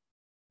with,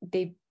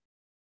 they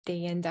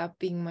end up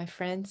being my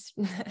friends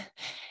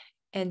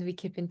and we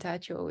keep in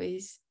touch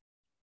always.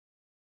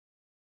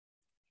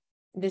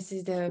 This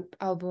is the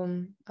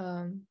album,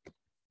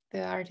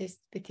 the artist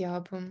with the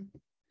album.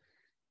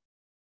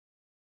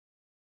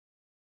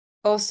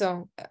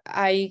 Also,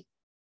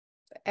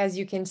 as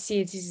you can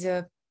see, this is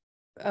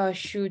a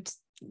shoot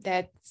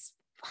that's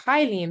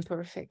highly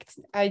imperfect.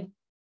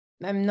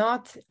 I'm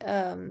not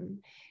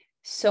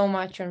so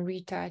much on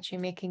retouch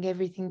and making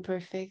everything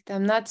perfect.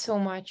 I'm not so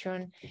much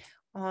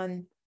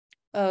on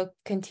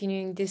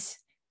continuing this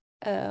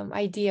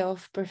idea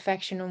of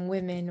perfection on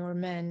women or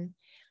men.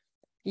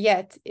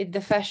 Yet in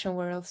the fashion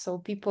world, so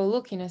people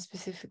look in a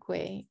specific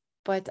way,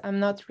 but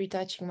I'm not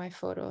retouching my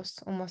photos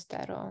almost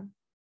at all.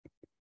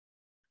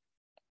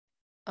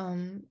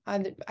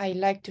 I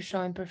like to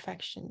show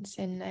imperfections,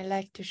 and I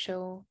like to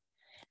show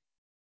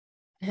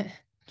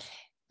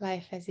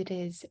life as it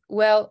is.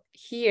 Well,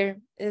 here,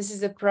 this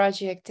is a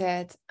project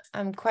that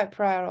I'm quite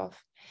proud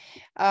of.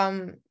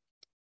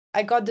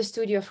 I got the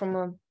studio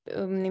from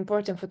an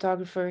important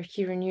photographer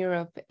here in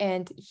Europe,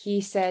 and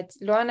he said,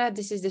 Luana,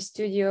 this is the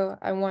studio.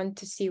 I want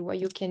to see what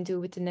you can do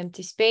with an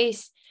empty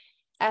space.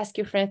 Ask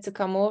your friends to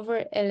come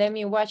over and let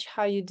me watch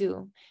how you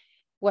do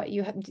what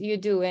you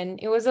do. And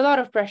it was a lot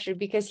of pressure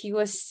because he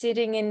was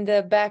sitting in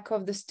the back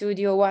of the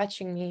studio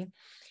watching me.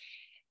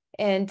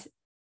 And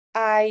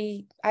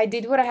I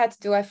did what I had to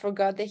do. I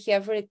forgot that he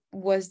ever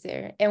was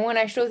there. And when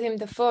I showed him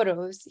the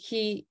photos,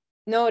 he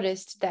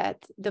noticed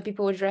that the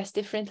people were dressed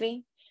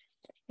differently.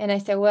 And I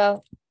said,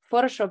 well,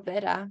 Photoshop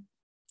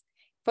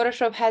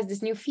has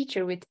this new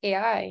feature with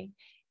AI.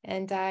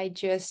 And I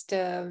just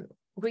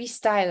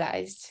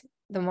restylized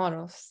the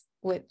models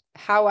with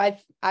how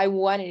I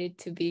wanted it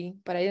to be,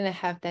 but I didn't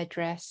have that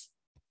dress.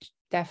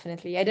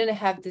 Definitely. I didn't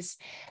have this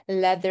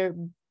leather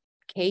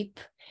cape,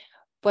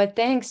 but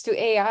thanks to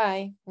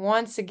AI,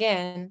 once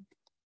again,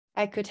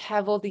 I could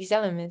have all these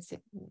elements.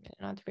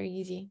 Not very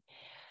easy.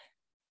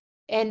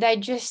 And I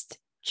just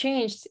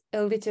changed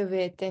a little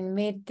bit and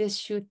made this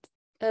shoot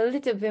a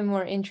little bit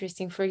more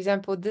interesting. For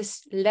example,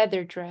 this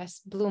leather dress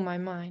blew my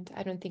mind.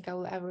 I don't think I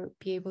will ever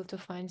be able to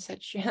find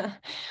such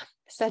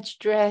such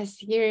dress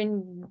here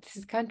in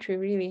this country,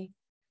 really.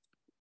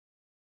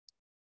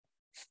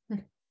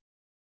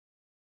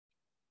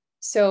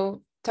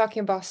 So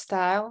talking about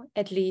style,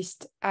 at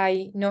least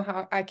I know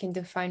how I can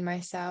define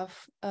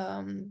myself.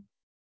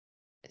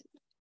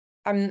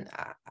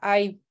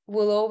 I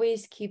will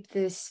always keep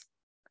this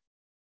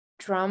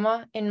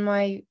drama in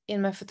my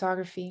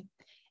photography.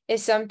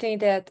 It's something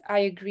that I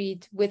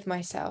agreed with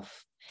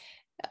myself.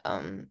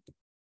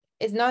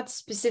 It's not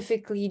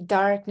specifically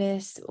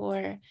darkness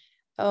or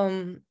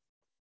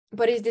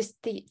but it's this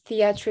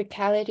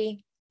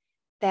theatricality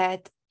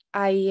that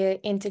I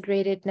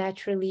integrated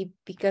naturally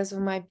because of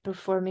my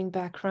performing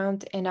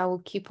background, and I will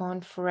keep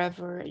on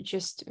forever,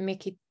 just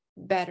make it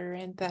better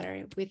and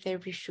better with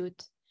every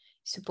shoot,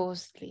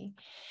 supposedly.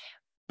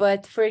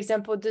 But for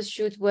example, this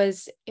shoot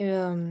was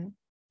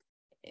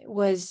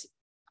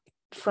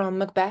from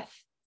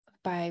Macbeth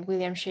by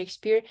William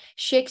Shakespeare.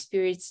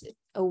 Shakespeare is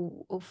a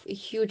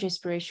huge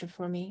inspiration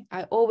for me.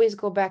 I always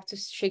go back to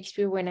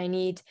Shakespeare when I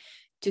need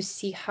to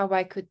see how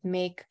I could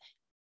make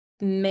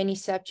many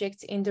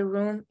subjects in the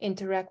room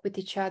interact with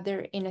each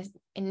other in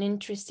an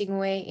interesting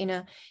way,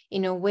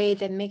 in a way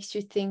that makes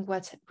you think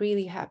what's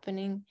really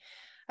happening.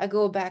 I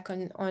go back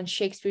on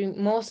Shakespeare,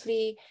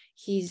 mostly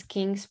his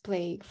King's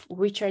Play,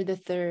 Richard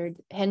III,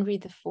 Henry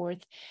IV,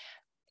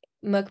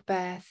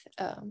 Macbeth,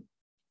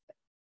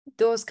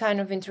 those kind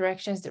of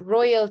interactions. The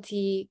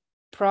royalty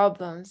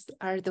problems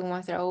are the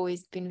ones that have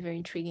always been very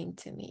intriguing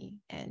to me,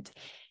 and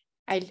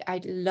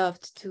I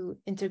loved to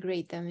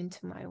integrate them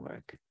into my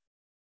work.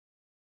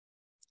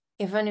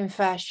 Even in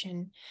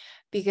fashion,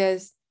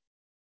 because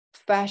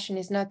fashion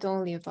is not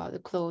only about the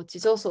clothes,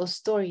 it's also a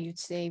story, you'd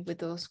say, with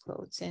those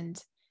clothes.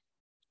 And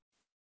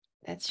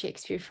that's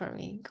Shakespeare for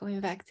me, going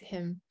back to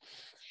him.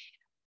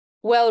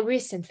 Well,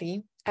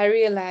 recently, I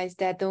realized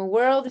that the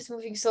world is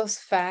moving so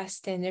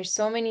fast and there's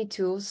so many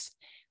tools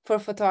for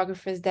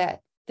photographers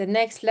that the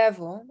next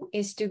level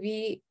is to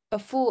be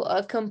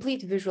a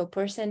complete visual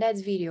person.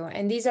 That's video.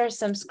 And these are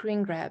some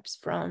screen grabs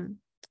from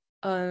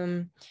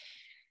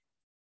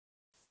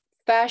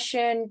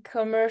fashion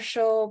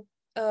commercial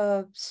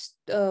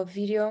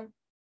video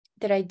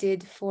that I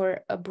did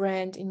for a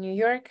brand in New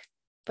York,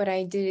 but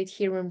I did it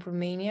here in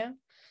Romania.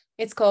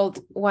 It's called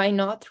Why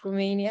Not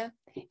Romania?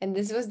 And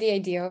this was the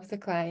idea of the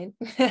client.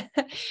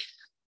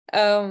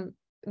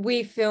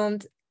 We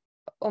filmed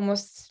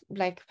almost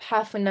like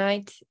half a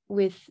night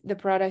with the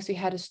products. We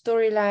had a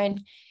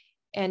storyline,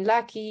 and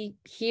lucky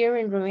here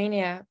in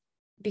Romania,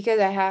 because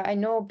I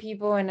know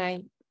people and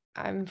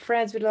I'm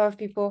friends with a lot of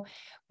people.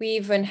 We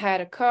even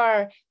had a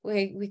car.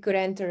 We could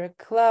enter a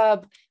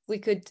club. We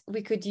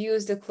could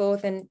use the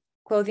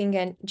clothing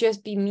and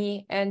just be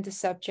me and the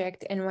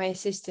subject and my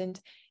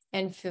assistant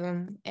and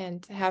film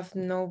and have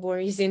no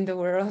worries in the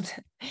world.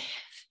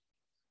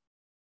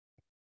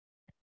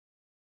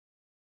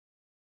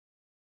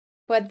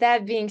 But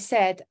that being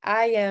said,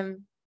 I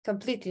am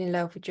completely in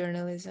love with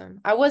journalism.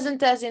 I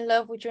wasn't as in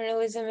love with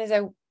journalism as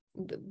I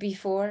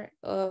before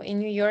in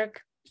New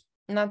York,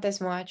 not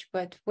as much.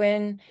 But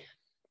when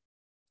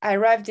I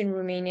arrived in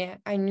Romania,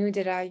 I knew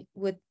that I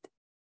would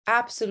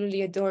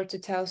absolutely adore to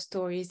tell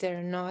stories that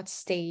are not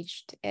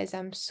staged, as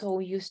I'm so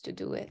used to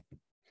do it.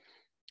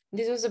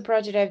 This was a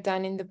project I've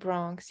done in the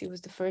Bronx. It was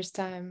the first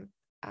time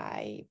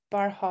I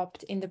bar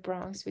hopped in the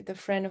Bronx with a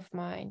friend of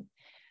mine.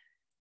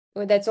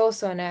 Well, that's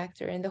also an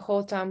actor. And the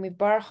whole time we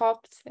bar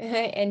hopped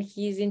and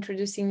he's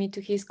introducing me to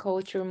his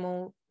culture,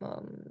 to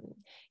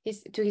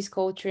his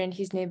culture and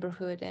his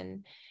neighborhood,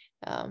 and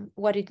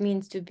what it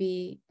means to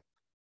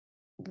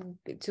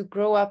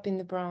grow up in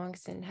the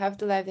Bronx and have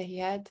the life that he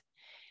had.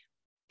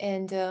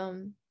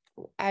 And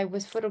I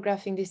was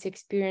photographing this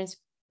experience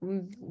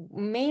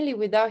mainly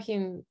without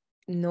him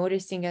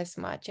noticing as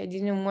much. I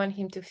didn't want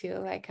him to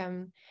feel like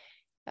I'm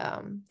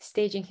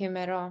staging him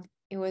at all.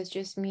 It was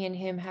just me and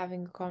him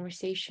having a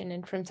conversation,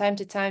 and from time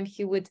to time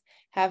he would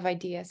have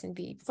ideas and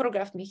be,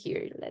 photograph me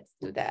here, let's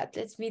do that,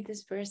 let's meet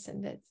this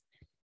person. That's,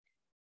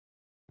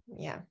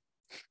 yeah.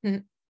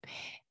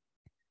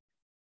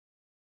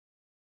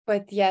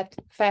 But yet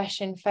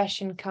fashion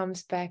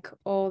comes back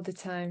all the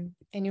time,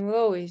 and it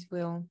always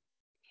will.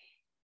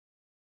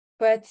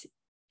 But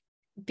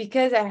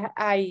because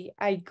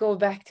I go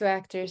back to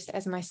actors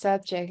as my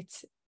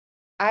subject,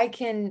 I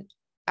can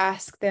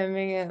ask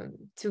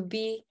them to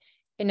be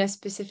in a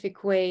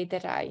specific way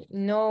that I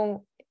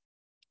know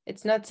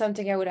it's not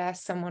something I would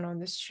ask someone on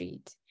the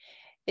street.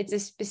 It's a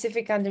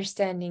specific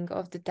understanding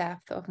of the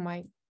depth of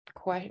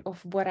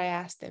what I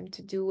asked them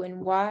to do and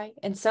why.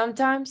 And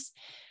sometimes,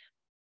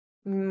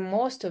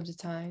 most of the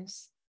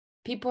times,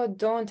 people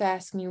don't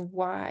ask me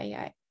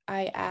why.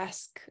 I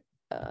ask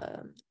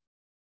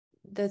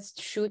the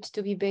shoot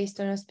to be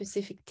based on a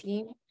specific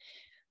theme.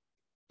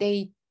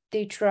 They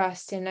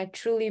trust, and I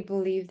truly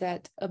believe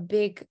that a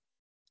big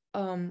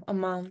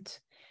amount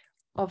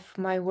of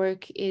my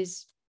work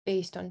is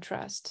based on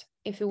trust.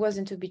 If it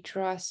wasn't to be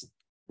trust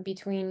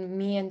between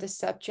me and the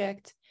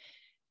subject,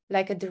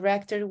 like a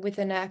director with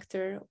an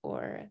actor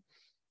or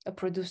a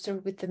producer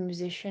with a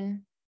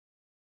musician,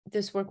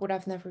 this work would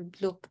have never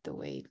looked the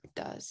way it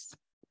does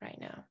right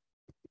now.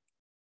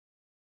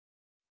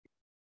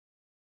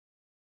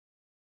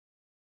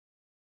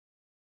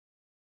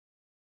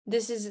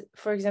 This is,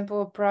 for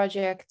example, a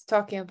project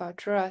talking about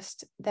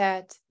trust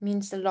that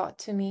means a lot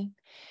to me.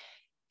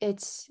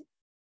 It's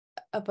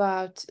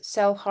about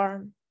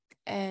self-harm,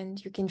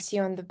 and you can see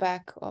on the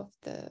back of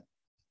the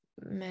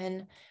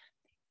man,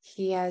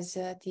 he has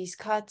these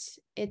cuts.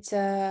 It's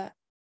a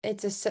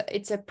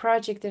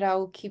project that I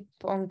will keep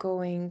on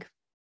going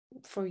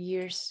for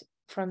years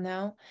from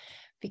now,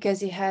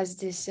 because it has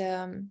this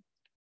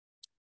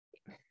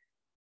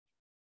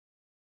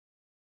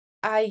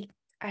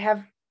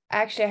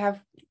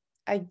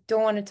I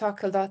don't want to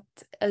talk a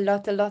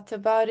lot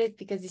about it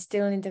because it's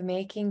still in the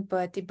making,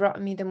 but it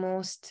brought me the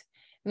most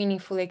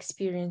meaningful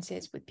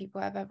experiences with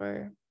people I've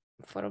ever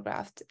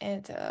photographed.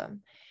 And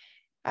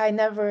I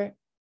never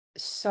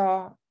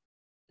saw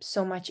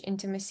so much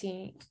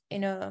intimacy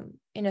in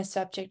a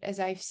subject as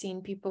I've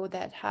seen people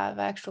that have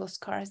actual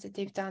scars that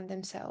they've done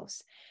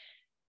themselves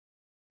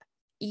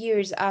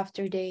years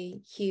after they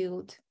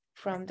healed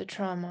from the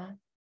trauma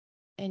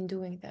and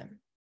doing them.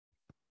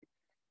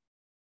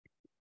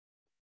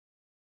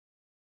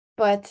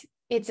 But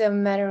it's a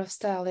matter of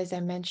style, as I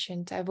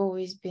mentioned. I've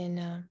always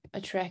been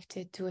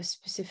attracted to a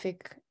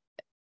specific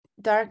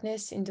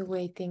darkness in the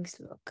way things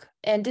look.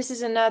 And this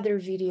is another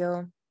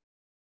video.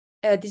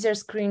 These are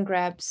screen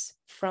grabs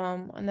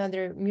from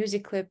another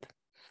music clip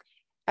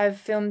I've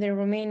filmed in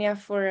Romania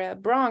for a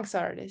Bronx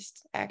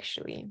artist,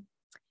 actually.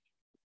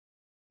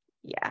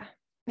 Yeah.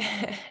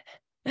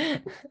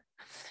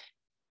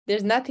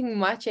 There's nothing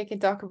much I can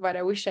talk about.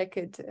 I wish I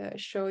could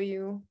show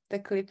you the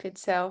clip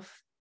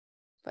itself,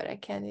 but I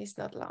can't. It's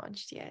not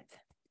launched yet.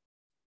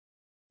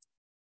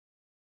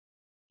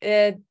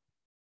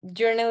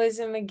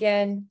 Journalism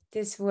again.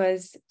 This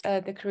was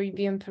the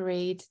Caribbean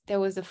parade. That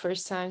was the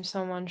first time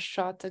someone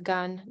shot a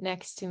gun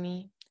next to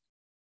me.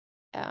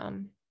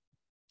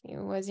 It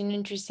was an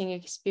interesting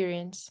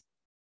experience.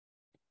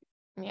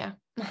 Yeah.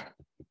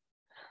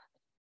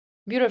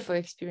 Beautiful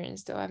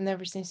experience, though. I've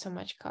never seen so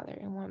much color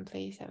in one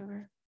place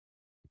ever.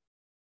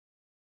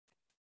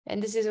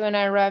 And this is when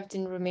I arrived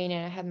in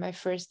Romania. I had my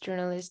first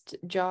journalist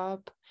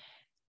job.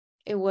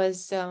 It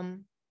was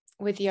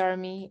with the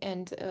army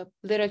and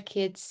little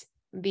kids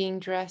being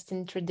dressed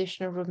in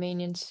traditional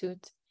Romanian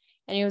suit.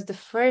 And it was the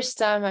first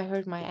time I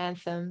heard my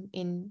anthem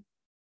in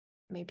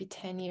maybe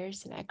 10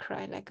 years, and I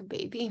cried like a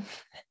baby.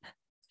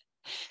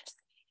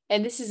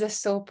 And this is a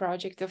soul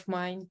project of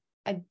mine.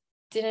 I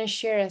didn't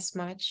share as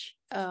much.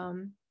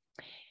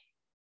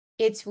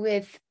 It's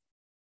with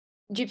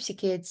gypsy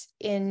kids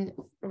in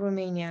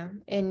Romania,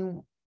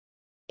 in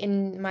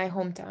my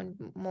hometown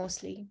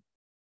mostly.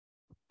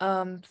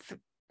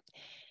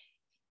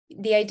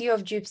 The idea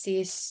of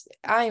gypsy is,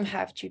 I'm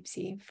half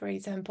gypsy, for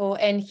example,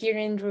 and here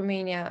in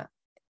Romania,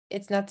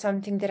 it's not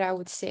something that I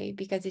would say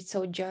because it's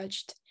so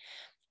judged.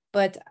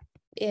 But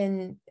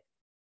in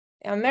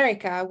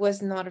America, I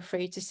was not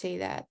afraid to say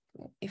that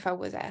if I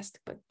was asked,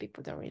 but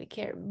people don't really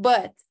care.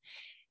 But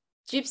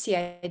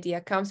gypsy idea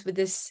comes with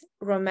this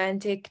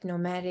romantic,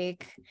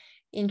 nomadic,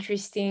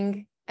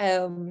 interesting,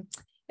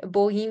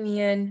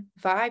 bohemian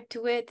vibe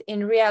to it.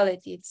 In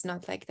reality, it's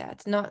not like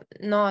that.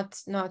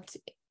 Not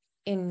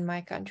in my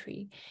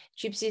country.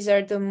 Gypsies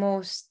are the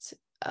most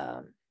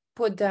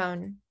put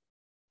down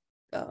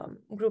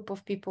group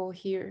of people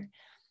here,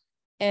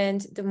 and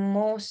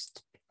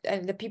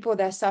the people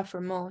that suffer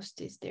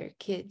most is their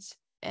kids.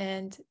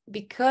 And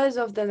because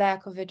of the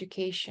lack of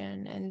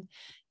education and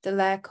the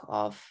lack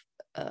of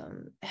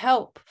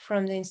help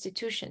from the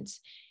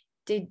institutions,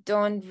 they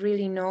don't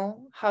really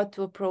know how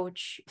to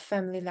approach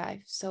family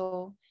life.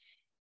 So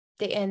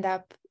they end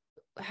up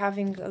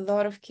having a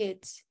lot of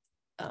kids,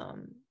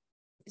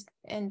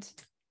 and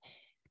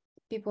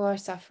people are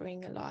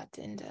suffering a lot.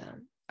 And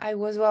I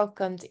was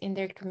welcomed in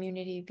their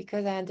community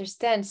because I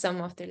understand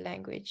some of their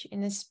language,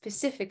 in a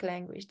specific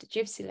language, the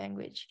gypsy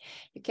language.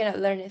 You cannot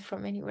learn it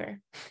from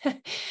anywhere.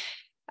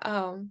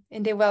 And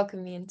they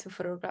welcomed me in to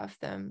photograph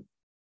them.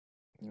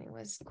 And it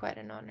was quite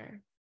an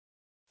honor.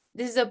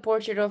 This is a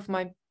portrait of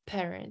my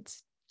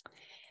parents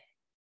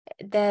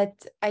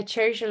that I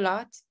cherish a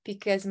lot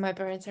because my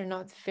parents are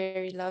not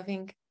very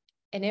loving.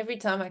 And every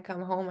time I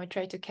come home, I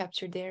try to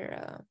capture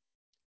their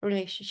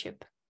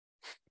relationship.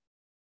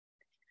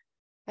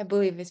 I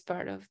believe it's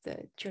part of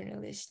the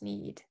journalist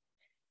need.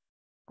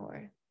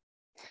 Or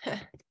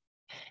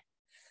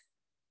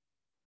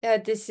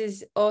this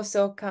is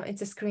also,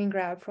 it's a screen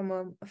grab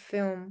from a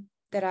film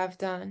that I've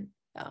done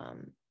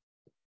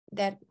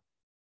that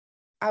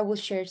I will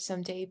share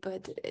someday.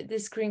 But the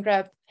screen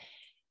grab,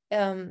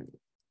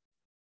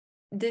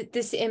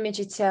 this image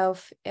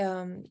itself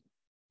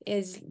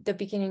is the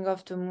beginning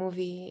of the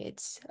movie.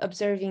 It's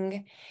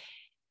observing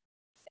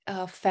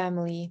a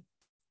family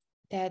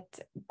that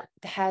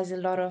has a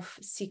lot of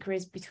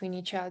secrets between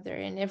each other,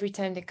 and every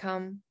time they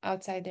come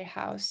outside their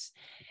house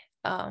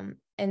and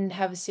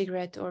have a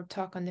cigarette or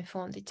talk on the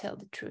phone, they tell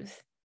the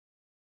truth.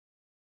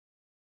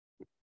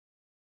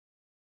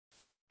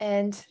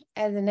 And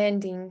as an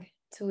ending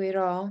to it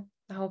all,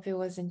 I hope it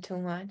wasn't too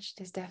much.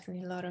 There's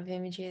definitely a lot of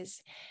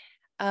images.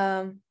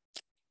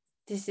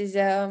 This is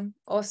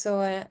also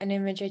an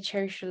image I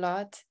cherish a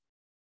lot.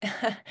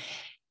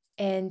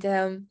 And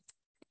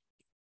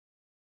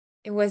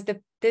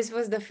this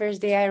was the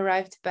first day I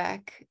arrived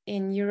back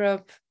in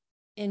Europe,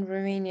 in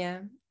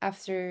Romania,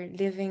 after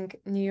living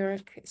in New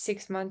York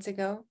 6 months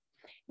ago.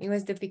 It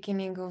was the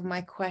beginning of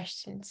my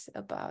questions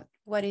about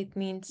what it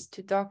means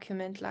to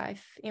document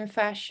life in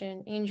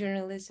fashion, in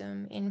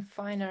journalism, in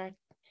fine art,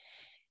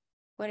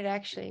 what it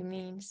actually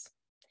means.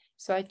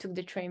 So I took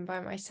the train by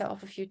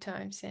myself a few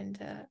times and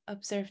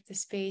observed the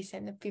space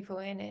and the people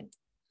in it.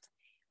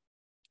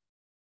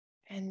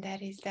 And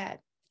that is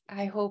that.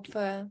 I hope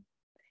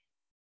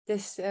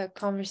this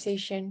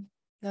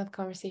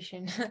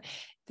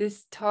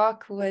this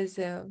talk was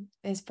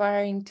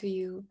inspiring to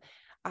you.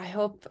 I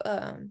hope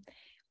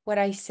what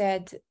I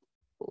said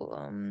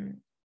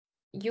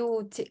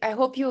I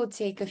hope you will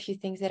take a few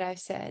things that I've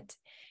said,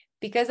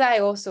 because I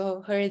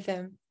also heard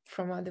them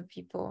from other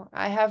people.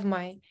 I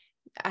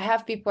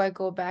have people I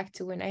go back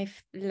to when I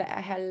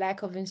had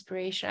lack of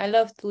inspiration. I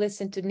love to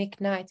listen to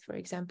Nick Knight, for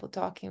example,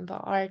 talking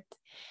about art,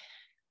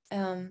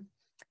 and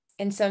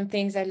some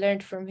things I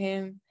learned from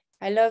him.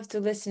 I love to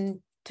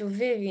listen to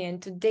Vivian,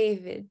 to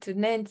David, to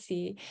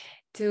Nancy,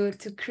 to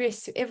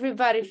Chris, to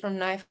everybody from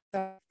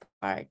NYFA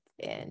art.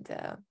 And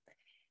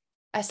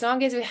as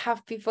long as we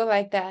have people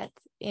like that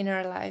in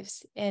our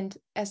lives, and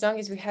as long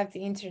as we have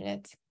the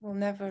internet, we'll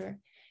never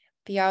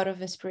be out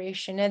of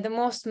inspiration. And the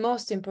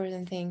most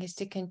important thing is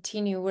to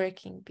continue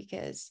working,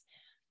 because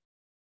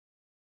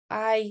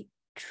I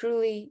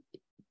truly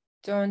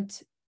don't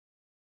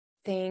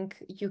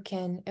think you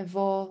can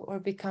evolve or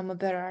become a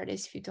better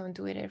artist if you don't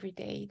do it every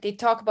day. They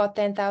talk about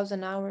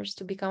 10,000 hours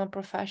to become a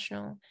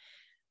professional.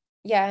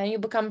 Yeah, and you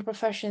become a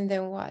professional,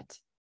 then what?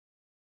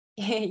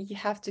 You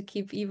have to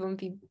keep even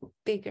be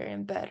bigger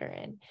and better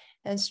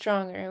and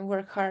stronger and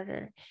work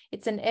harder.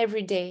 It's an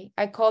everyday.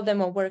 I call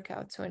them a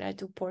workout when I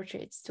do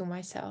portraits to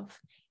myself.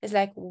 It's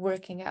like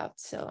working out.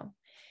 So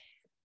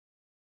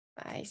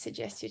I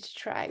suggest you to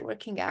try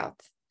working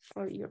out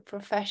for your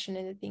profession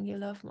and the thing you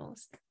love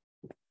most.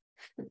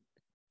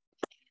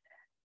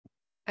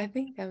 I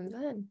think I'm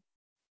done.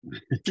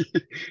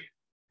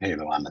 Hey,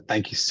 Luana,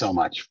 thank you so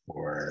much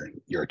for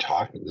your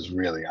talk. It was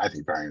really, I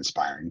think, very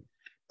inspiring.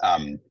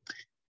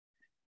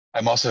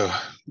 I'm also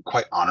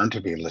quite honored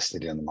to be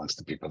listed in amongst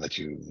the people that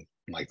you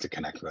like to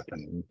connect with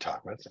and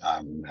talk with.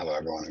 Hello,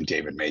 everyone. I'm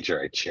David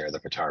Major. I chair the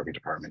photography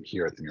department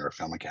here at the New York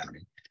Film Academy.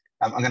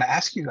 I'm going to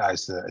ask you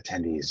guys, the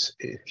attendees,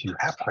 if you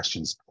have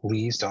questions,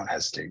 please don't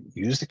hesitate.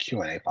 Use the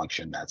Q&A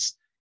function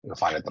you'll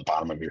find at the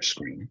bottom of your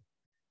screen.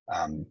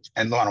 And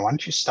Luana, why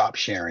don't you stop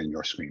sharing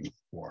your screen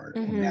for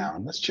now,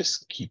 and let's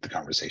just keep the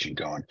conversation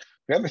going.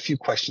 We have a few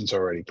questions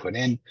already put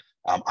in.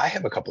 I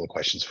have a couple of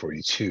questions for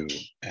you too,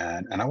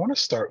 and I want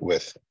to start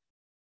with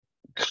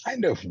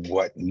kind of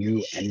what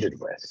you ended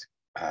with.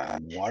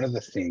 One of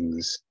the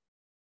things,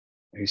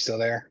 are you still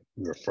there?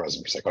 You were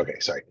frozen for a second. Okay,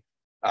 sorry.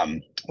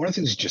 One of the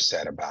things you just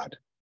said about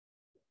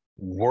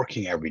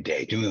working every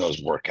day, doing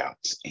those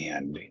workouts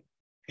and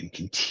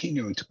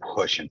continuing to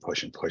push and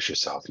push and push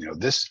yourself. You know,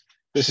 this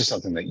is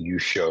something that you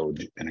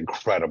showed an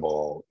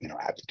incredible,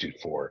 aptitude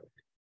for,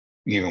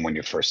 even when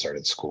you first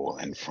started school,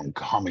 and from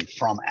coming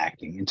from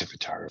acting into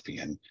photography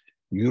and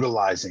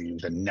utilizing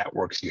the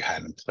networks you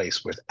had in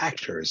place with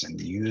actors and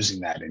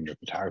using that in your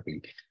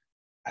photography.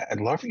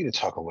 I'd love for you to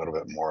talk a little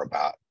bit more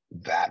about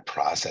that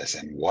process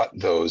and what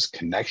those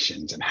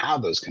connections and how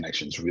those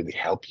connections really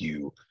help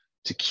you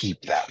to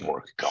keep that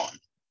work going.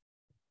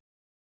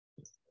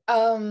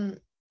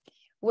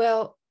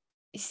 Well,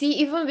 see,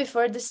 even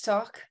before this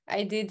talk,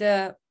 I did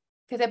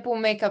because I put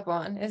makeup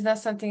on. It's not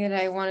something that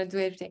I want to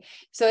do every day.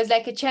 So it's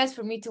like a chance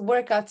for me to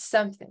work out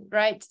something,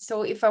 right?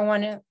 So if I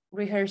want to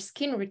rehearse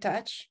skin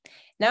retouch,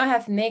 now I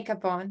have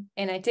makeup on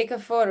and I take a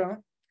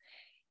photo.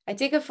 I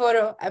put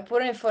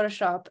it in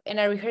Photoshop, and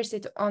I rehearse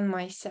it on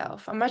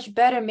myself. I much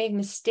better make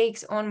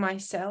mistakes on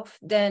myself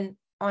than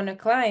on a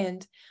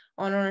client,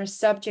 on a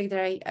subject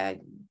that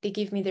they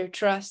give me their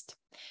trust.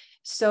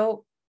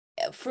 So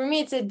for me,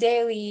 it's a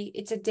daily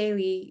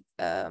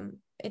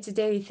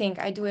thing.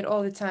 I do it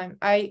all the time.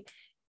 I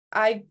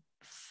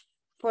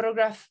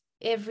photograph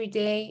every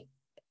day,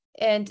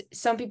 and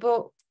some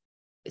people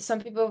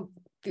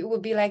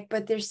would be like,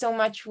 but there's so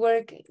much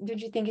work.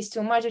 Don't you think it's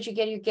too much? Don't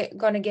you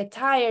gonna get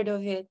tired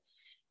of it?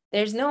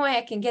 There's no way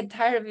I can get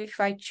tired of it if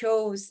I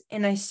chose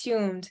and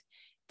assumed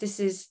this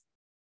is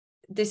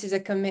a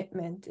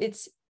commitment.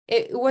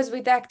 It was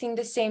with acting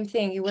the same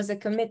thing. It was a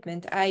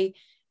commitment. I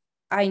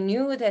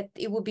knew that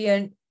it would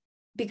be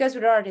because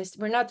we're artists,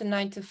 we're not a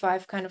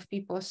 9-to-5 kind of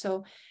people.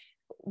 So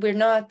we're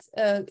not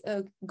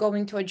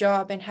going to a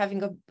job and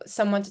having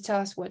someone to tell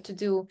us what to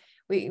do.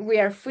 We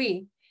are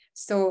free.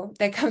 So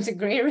that comes a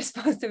great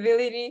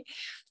responsibility.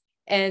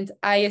 And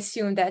I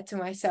assumed that to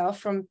myself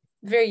from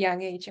very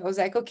young age. I was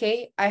like,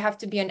 okay, I have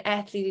to be an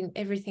athlete in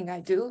everything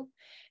I do.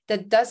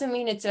 That doesn't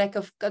mean it's like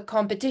a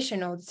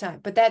competition all the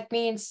time, but that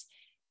means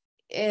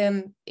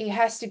it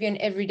has to be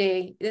an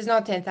everyday. There's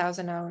not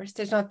 10,000 hours.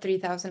 There's not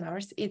 3,000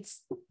 hours.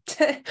 It's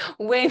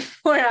way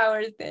more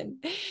hours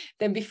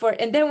than before.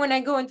 And then when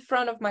I go in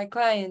front of my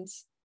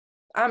clients,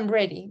 I'm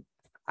ready.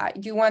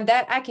 Do you want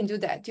that? I can do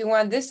that. Do you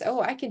want this?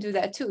 Oh, I can do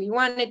that too. You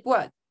want it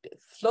what?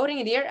 Floating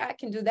in the air? I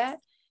can do that.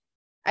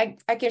 I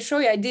can show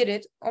you I did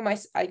it.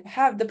 I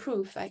have the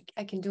proof.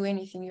 I can do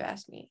anything you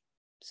ask me.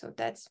 So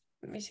that's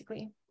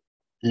basically.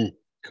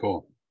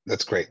 Cool.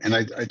 That's great. And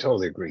I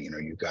totally agree.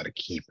 You've got to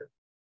keep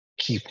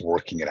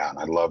working it out. And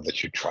I love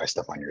that you try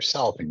stuff on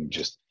yourself and you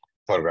just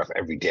photograph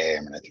every day.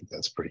 I mean, I think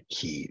that's pretty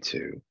key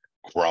to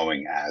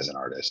growing as an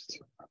artist,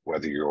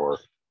 whether you're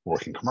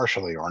working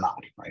commercially or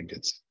not, right?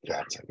 That's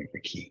I think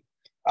the key.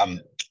 I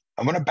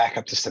want to back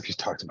up to stuff you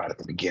talked about at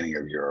the beginning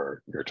of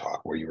your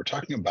talk, where you were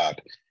talking about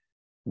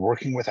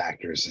working with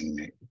actors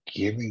and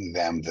giving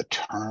them the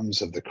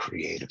terms of the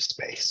creative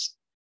space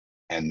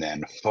and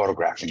then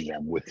photographing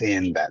them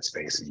within that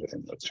space and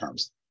within those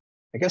terms.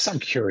 I guess I'm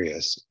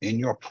curious, in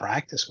your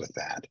practice with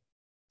that,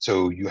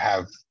 so you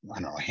have, I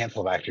don't know, a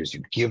handful of actors,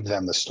 you give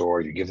them the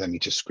story, you give them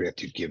each a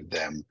script, you give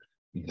them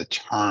the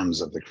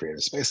terms of the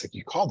creative space, like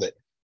you called it.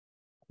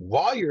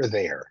 While you're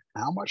there,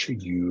 how much are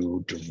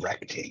you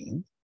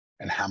directing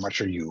and how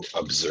much are you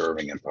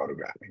observing and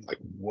photographing? Like,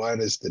 what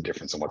is the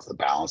difference and what's the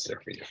balance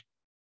there for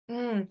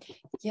you?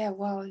 Yeah,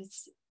 wow,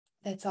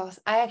 that's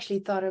awesome. I actually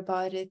thought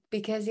about it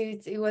because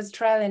it was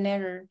trial and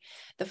error.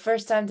 The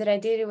first time that I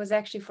did it was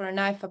actually for an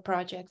NYFA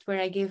project where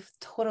I gave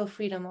total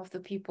freedom of the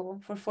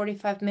people for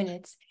 45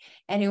 minutes.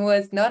 And it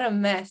was not a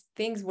mess.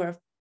 Things were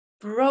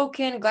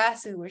broken,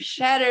 glasses were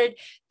shattered,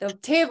 the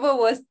table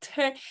was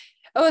turned.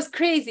 It was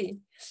crazy.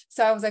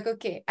 So I was like,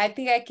 okay, I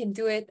think I can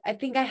do it. I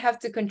think I have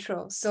to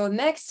control. So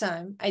next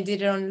time I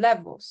did it on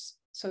levels.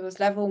 So it was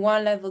level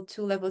 1, level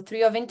 2, level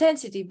 3 of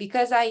intensity,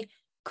 because I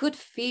could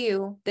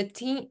feel the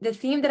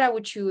theme that I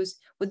would choose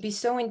would be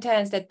so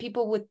intense that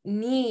people would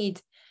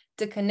need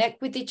to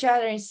connect with each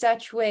other in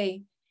such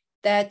way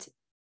that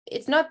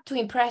it's not to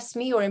impress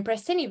me or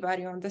impress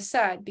anybody on the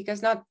side,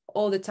 because not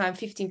all the time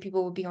 15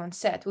 people would be on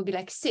set. It would be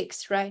like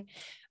 6, right?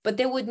 But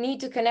they would need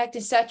to connect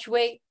in such a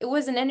way. It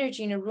was an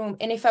energy in a room.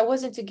 And if I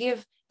wasn't to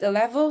give the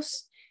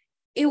levels,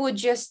 it would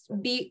just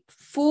be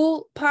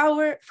full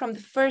power from the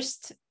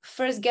first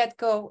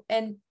get-go,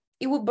 and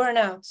it would burn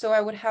out. So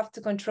I would have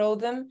to control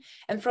them.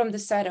 And from the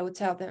side, I would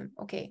tell them,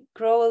 okay,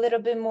 grow a little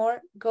bit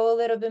more, go a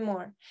little bit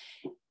more.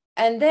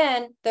 And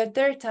then the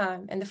third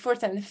time and the fourth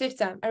time, the fifth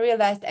time, I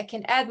realized I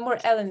can add more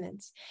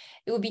elements.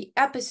 It would be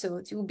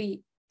episodes, it would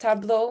be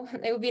tableau,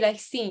 it would be like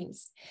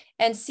scenes.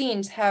 And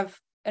scenes have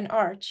an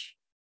arch.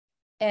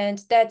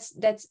 And that's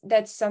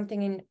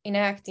something in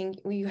acting.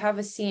 You have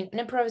a scene, an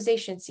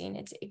improvisation scene.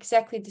 It's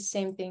exactly the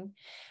same thing.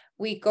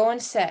 We go on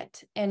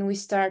set and we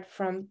start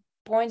from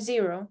point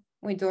zero.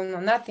 We don't know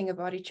nothing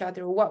about each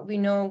other. What we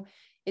know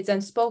is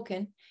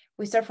unspoken.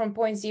 We start from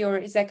point zero.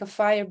 It's like a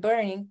fire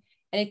burning,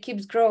 and it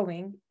keeps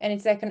growing. And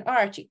it's like an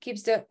arch.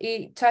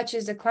 It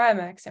touches the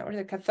climax or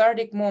the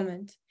cathartic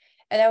moment.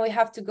 And then we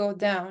have to go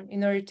down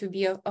in order to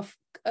be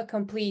a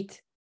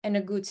complete and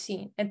a good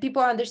scene. And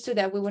people understood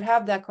that we would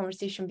have that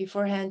conversation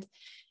beforehand.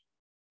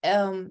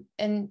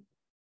 And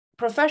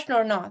professional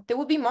or not, there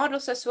would be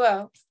models as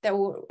well that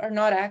are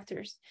not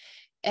actors.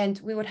 And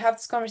we would have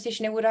this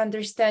conversation and would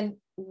understand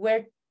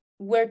where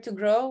to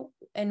grow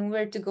and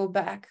where to go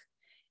back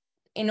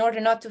in order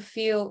not to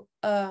feel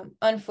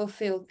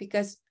unfulfilled,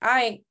 because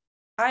I'm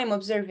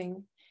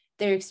observing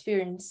their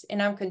experience and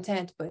I'm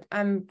content, but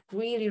I'm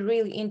really,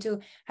 really into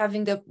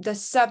having the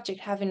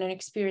subject having an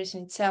experience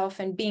in itself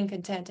and being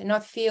content and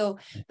not feel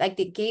like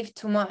they gave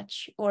too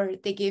much or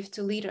they gave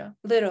too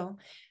little.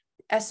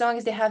 As long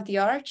as they have the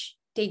arch,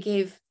 they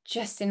gave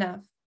just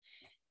enough.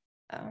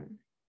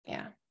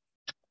 Yeah.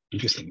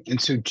 Interesting. And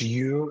so do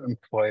you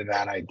employ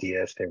that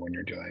idea, say, when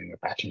you're doing a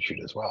fashion shoot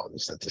as well?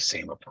 Is that the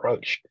same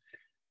approach?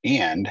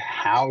 And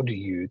how do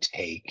you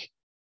take,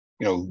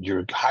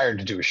 you're hired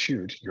to do a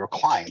shoot, your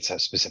clients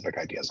have specific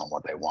ideas on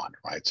what they want,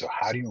 right? So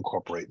how do you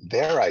incorporate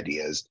their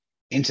ideas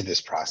into this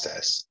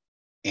process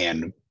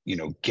and,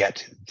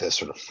 get the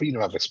sort of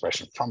freedom of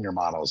expression from your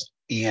models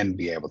and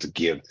be able to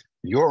give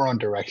your own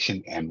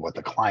direction and what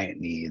the client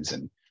needs?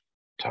 And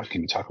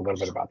can you talk a little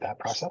bit about that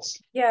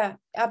process? Yeah,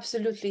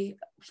 absolutely.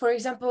 For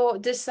example,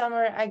 this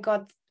summer I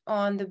got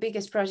on the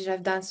biggest project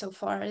I've done so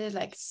far. There's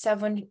like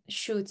 7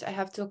 shoots I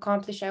have to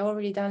accomplish. I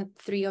already done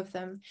 3 of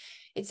them.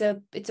 It's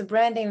a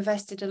brand they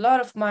invested a lot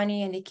of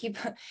money, and they keep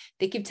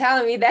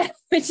telling me that,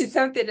 which is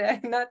something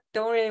that I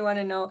don't really want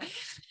to know.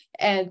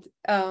 And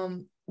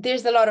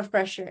there's a lot of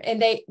pressure. And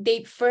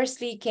they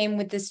firstly came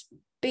with this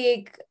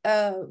big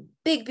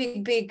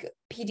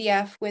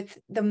PDF with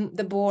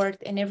the board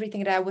and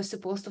everything that I was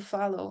supposed to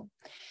follow.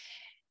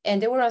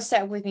 And they were on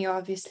set with me,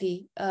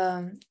 obviously.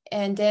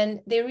 And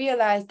then they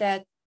realized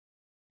that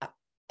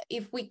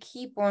if we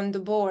keep on the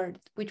board,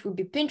 which would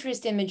be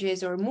Pinterest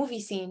images or movie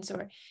scenes,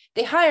 or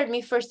they hired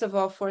me, first of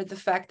all, for the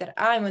fact that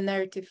I'm a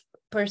narrative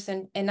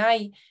person and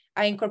I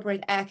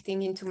incorporate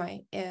acting into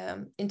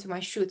my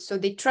shoots. So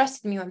they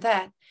trusted me on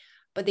that,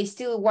 but they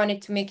still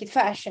wanted to make it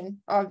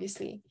fashion,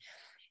 obviously.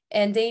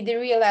 And they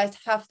realized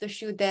half the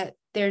shoot that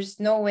there's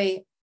no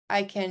way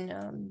I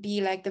can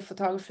be like the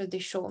photographer they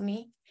showed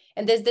me.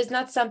 And there's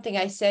not something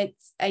I said,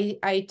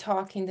 I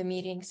talk in the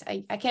meetings.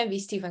 I can't be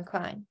Stephen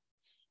Klein.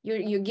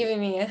 You're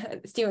giving me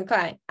a Stephen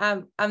Klein.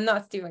 I'm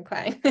not Stephen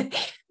Klein.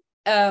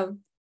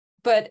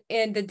 But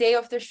in the day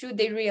of the shoot,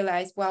 they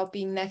realized while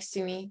being next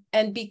to me,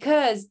 and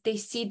because they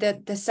see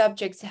that the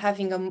subjects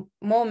having a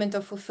moment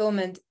of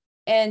fulfillment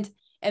and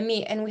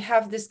me, and we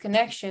have this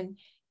connection,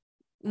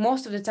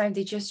 most of the time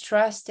they just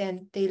trust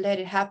and they let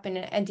it happen.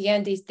 And at the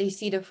end, they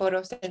see the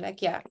photos, they're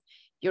like, yeah,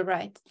 you're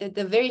right.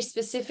 The very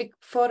specific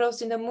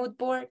photos in the mood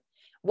board,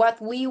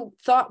 what we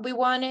thought we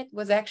wanted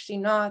was actually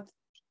not,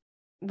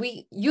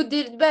 you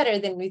did it better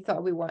than we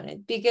thought we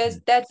wanted, because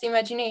that's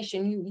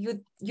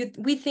imagination.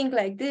 We think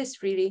like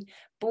this, really,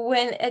 but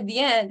when at the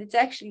end it's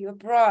actually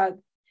abroad,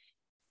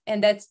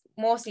 and that's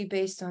mostly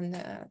based on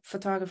the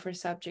photographer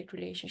subject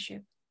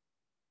relationship.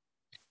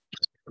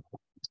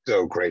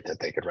 so great that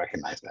they could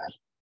recognize that.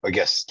 I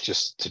guess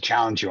just to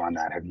challenge you on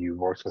that, have you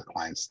worked with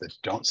clients that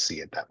don't see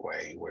it that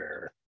way,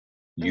 where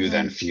you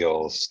then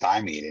feel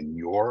stymied in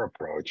your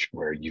approach,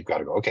 where you've got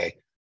to go, okay,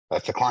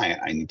 that's the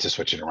client, I need to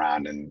switch it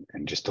around and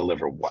just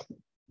deliver what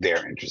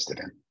they're interested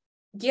in?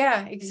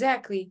 Yeah,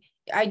 exactly.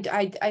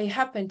 I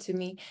happened to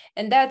me,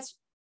 and that's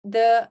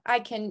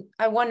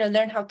I want to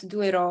learn how to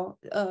do it all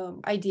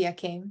idea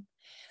came,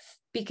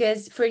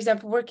 because for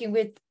example, working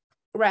with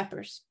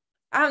rappers,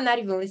 I'm not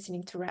even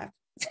listening to rap.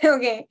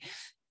 Okay,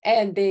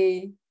 and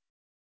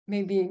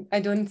maybe I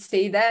don't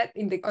say that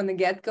on the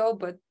get-go,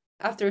 but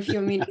after a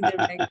few minutes they're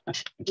like,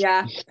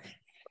 yeah,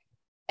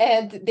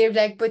 and they're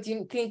like, but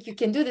you think you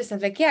can do this? I'm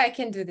like, yeah, I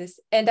can do this,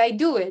 and I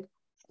do it.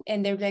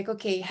 And they're like,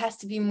 okay, it has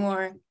to be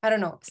more, I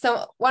don't know.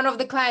 So one of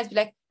the clients be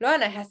like,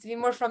 Luana, it has to be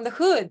more from the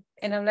hood.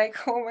 And I'm like,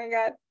 oh my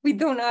God, we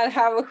do not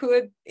have a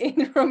hood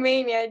in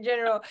Romania in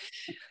general.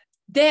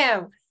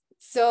 Damn.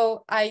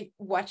 So I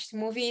watched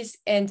movies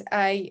and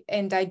I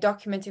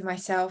documented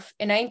myself,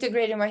 and I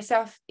integrated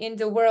myself in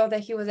the world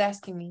that he was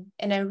asking me,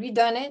 and I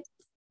redone it,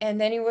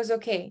 and then it was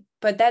okay.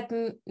 But that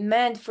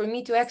meant for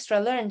me to extra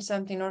learn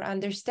something or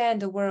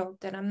understand the world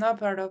that I'm not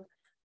part of,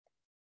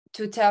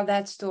 to tell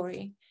that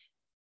story.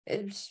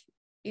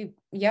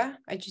 Yeah,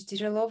 I just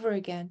did it all over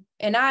again,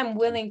 and I'm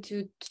willing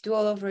to do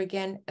all over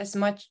again as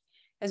much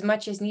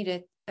as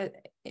needed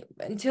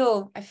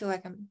until I feel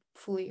like I'm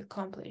fully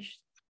accomplished.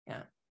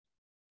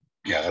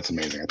 Yeah, that's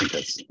amazing. I think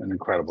that's an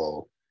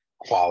incredible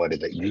quality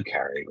that you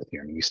carry with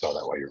you. And you saw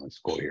that while you were in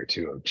school here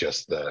too, of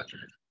just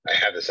I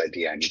have this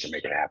idea, I need to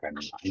make it happen.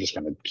 I'm just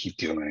going to keep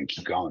doing it and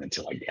keep going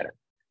until I get it,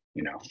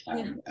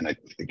 and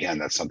again,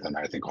 that's something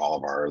I think all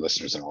of our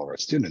listeners and all of our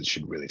students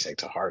should really take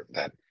to heart,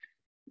 that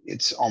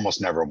it's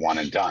almost never one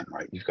and done,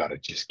 right? You've got to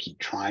just keep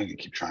trying and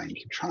keep trying and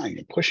keep trying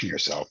and pushing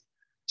yourself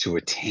to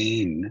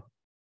attain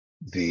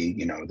the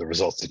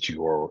results that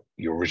you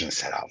originally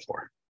set out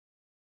for.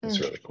 It's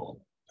really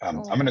cool.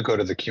 I'm going to go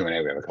to the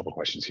Q&A. We have a couple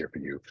questions here for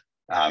you.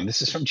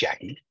 This is from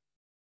Jackie,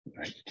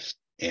 right?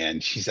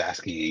 And she's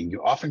asking,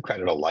 you often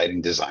credit a lighting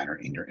designer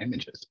in your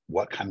images.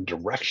 What kind of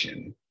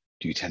direction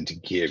do you tend to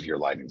give your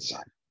lighting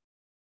design?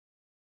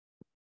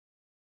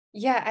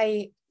 Yeah,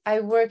 I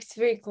worked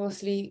very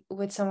closely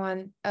with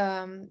someone.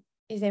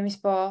 His name is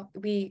Paul.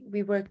 We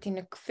worked in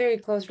a very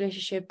close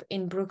relationship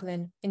in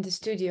Brooklyn in the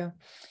studio,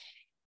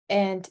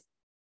 and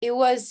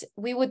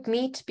we would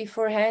meet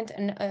beforehand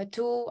and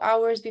 2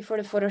 hours before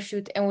the photo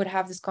shoot, and would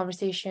have this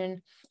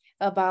conversation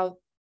about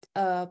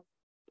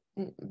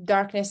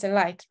darkness and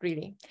light,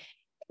 really,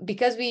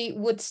 because we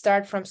would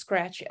start from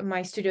scratch.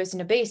 My studio is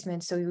in a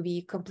basement, so it would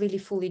be completely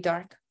fully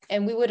dark,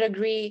 and we would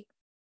agree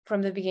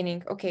from the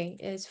beginning, okay,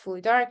 it's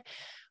fully dark.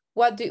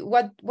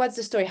 What's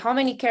the story? How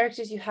many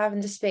characters you have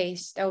in the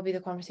space? That would be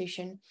the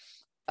conversation.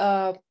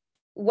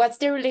 What's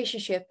their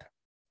relationship?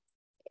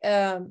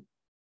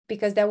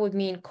 Because that would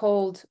mean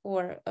cold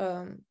or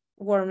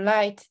warm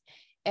light,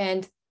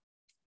 and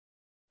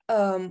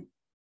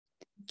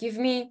give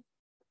me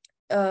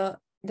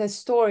the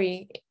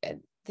story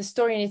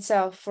in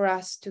itself for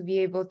us to be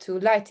able to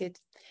light it.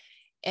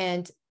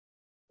 And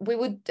we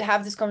would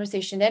have this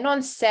conversation. Then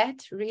on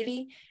set,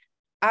 really,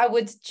 I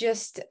would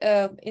just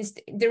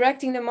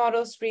directing the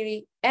models,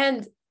 really,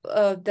 and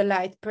the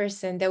light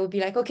person that would be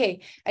like,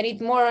 okay, I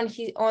need more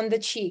on the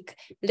cheek,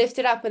 lift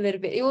it up a little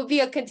bit. It would be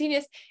a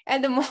continuous,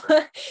 and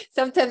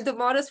sometimes the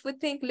models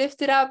would think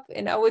lift it up,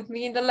 and I would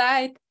be in the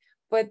light,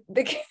 but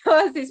the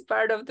chaos is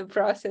part of the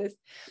process.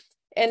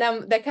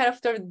 And that kind of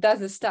story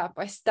doesn't stop.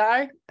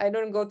 I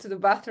don't go to the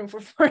bathroom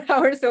for 4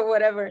 hours or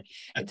whatever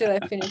until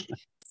I finish.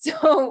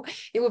 So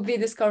it would be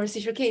this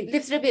conversation. Okay,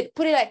 lift it a bit,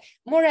 put it like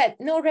more red,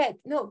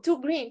 no, too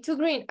green,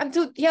 I'm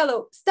too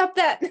yellow, stop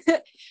that.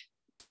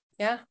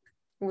 Yeah,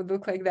 it would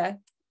look like that.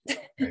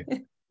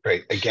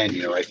 Great. Again,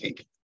 I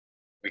think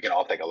we can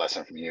all take a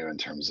lesson from you in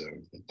terms of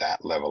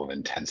that level of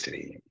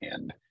intensity.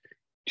 And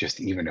just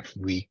even if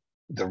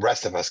the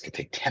rest of us could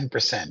take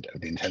 10%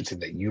 of the intensity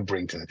that you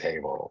bring to the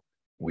table,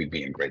 we'd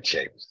be in great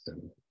shape. So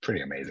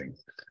pretty amazing.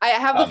 I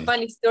have a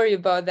funny story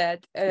about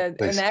that. An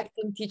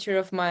acting teacher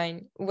of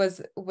mine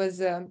was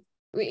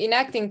in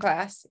acting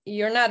class.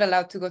 You're not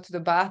allowed to go to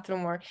the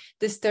bathroom or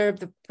disturb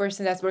the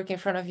person that's working in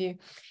front of you.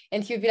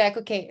 And he'd be like,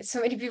 okay,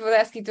 so many people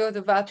asking to go to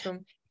the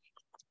bathroom.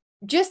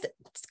 Just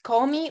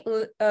call me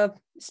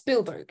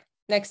Spielberg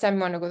next time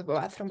you want to go to the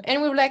bathroom.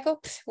 And we were like,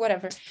 oh,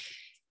 whatever.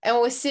 And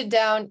we sit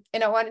down,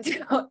 and I wanted to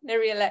go, and I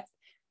realized,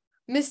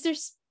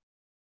 there's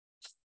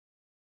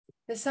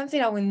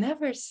something I would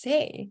never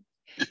say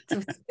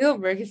to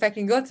Spielberg. If I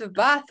can go to the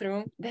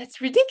bathroom, that's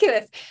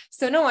ridiculous.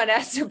 So no one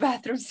asked the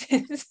bathroom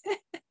since.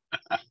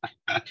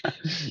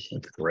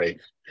 That's great.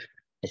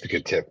 That's a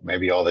good tip.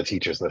 Maybe all the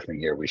teachers listening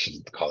here, we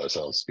should call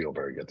ourselves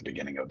Spielberg at the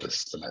beginning of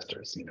this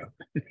semesters,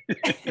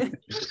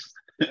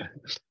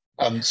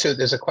 So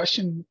there's a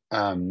question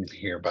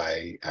here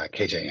by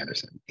KJ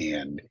Anderson,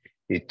 and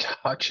it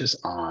touches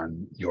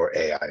on your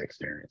AI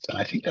experience. And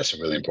I think that's a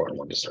really important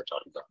one to start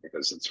talking about,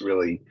 because it's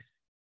really,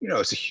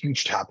 it's a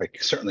huge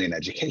topic, certainly in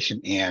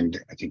education, and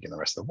I think in the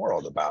rest of the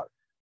world, about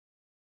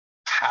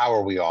how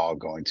are we all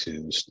going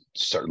to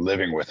start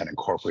living with and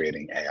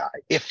incorporating AI,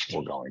 if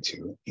we're going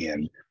to,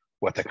 and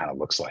what that kind of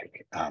looks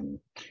like.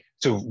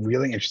 So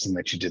really interesting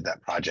that you did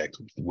that project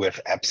with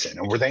Epson.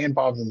 And were they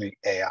involved in the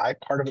AI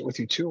part of it with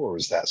you too, or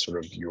was that sort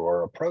of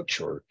your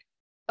approach? Or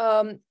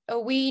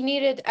we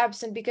needed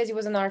Epson because it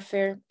was an art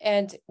fair,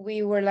 and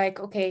we were like,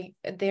 okay,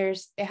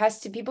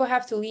 people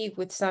have to leave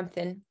with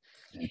something.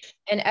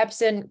 And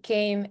Epson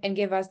came and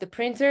gave us the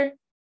printer,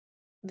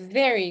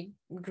 very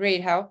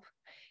great help,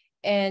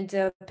 and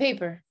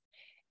paper.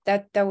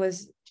 That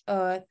was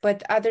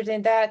but other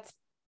than that,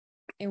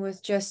 it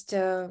was just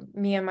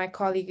me and my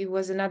colleague. It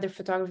was another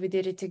photographer. We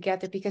did it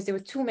together because there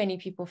were too many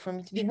people for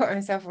me to be by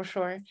myself, for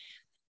sure.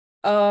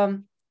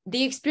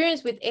 The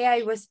experience with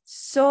AI was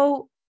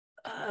so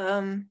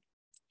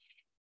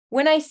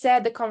when I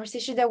said the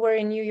conversation that were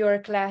in New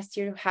York last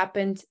year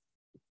happened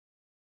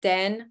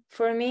then,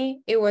 for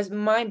me, it was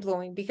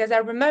mind-blowing, because I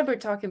remember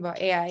talking about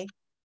AI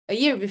a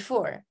year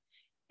before.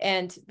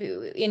 And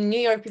in New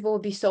York, people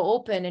would be so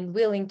open and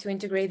willing to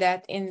integrate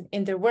that in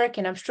their work.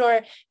 And I'm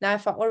sure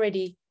NYFA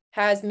already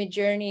has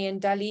Midjourney and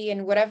DALL-E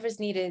and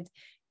whatever's needed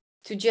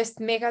to just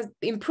make us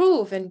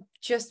improve and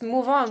just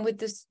move on with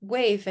this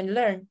wave and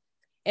learn.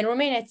 In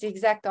Romania, it's the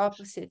exact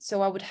opposite.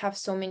 So I would have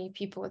so many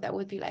people that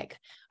would be like,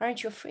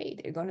 aren't you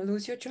afraid they're going to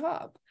lose your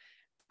job?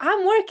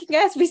 I'm working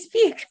as we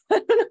speak. I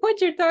don't know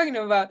what you're talking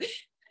about.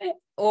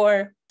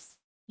 Or,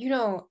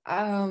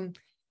 don't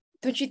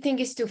you think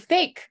it's too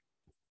fake?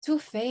 Too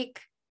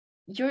fake?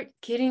 You're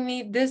kidding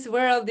me? This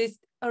world is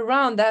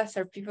around us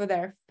are people that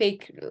are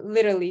fake,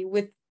 literally,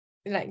 with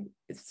like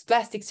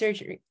plastic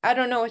surgery. I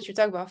don't know what you're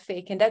talking about,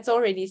 fake. And that's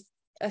already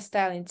a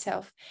style in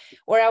itself.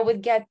 Or I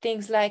would get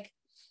things like,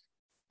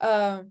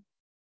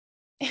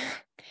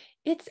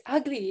 it's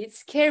ugly, it's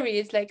scary,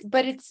 it's like,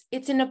 but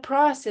it's in a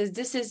process.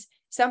 This is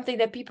something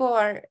that people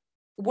are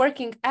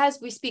working as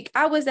we speak.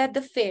 I was at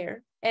the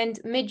fair and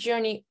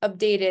Midjourney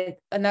updated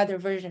another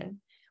version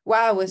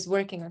while I was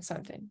working on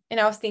something. And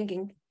I was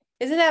thinking,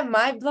 isn't that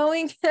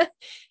mind-blowing?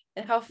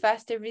 And how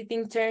fast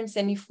everything turns.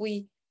 And if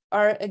we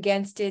are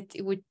against it,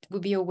 it would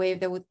be a wave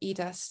that would eat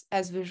us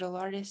as visual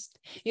artists.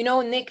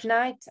 Nick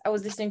Knight, I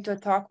was listening to a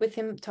talk with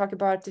him, talk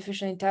about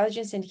artificial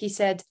intelligence, and he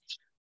said,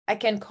 I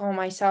can't call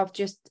myself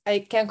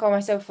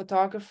a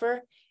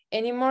photographer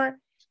anymore.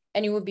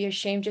 And it would be a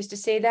shame just to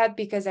say that,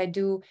 because I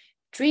do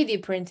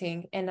 3D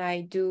printing and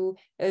I do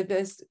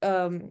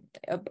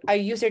I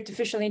use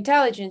artificial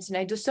intelligence and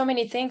I do so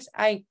many things.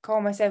 I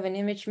call myself an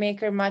image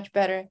maker, much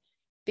better,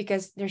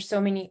 because there's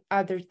so many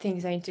other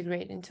things I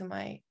integrate into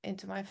my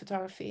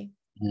photography.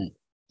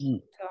 So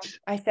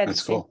I said That's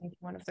the same cool. thing to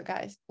one of the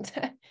guys.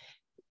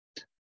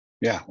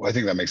 Yeah, well, I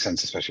think that makes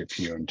sense, especially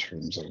for you in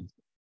terms of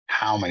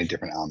how many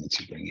different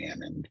elements you bring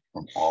in, and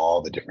from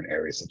all the different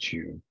areas that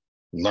you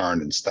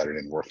learned and studied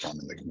and worked on,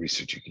 and the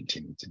research you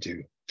continue to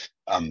do.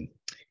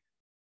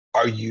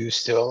 Are you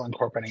still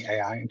incorporating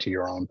AI into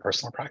your own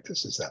personal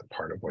practice? Is that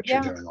part of what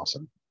you're doing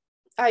also?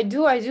 I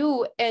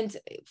do. And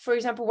for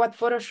example, what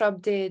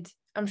Photoshop did,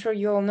 I'm sure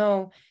you all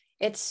know,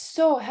 it's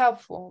so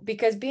helpful,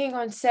 because being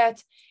on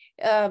set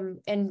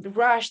and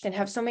rushed and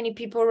have so many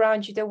people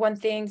around you that want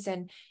things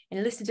and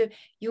listen to,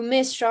 you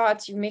miss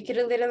shots, you make it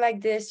a little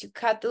like this, you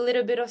cut a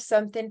little bit of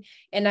something.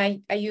 And I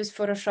use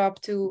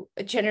Photoshop to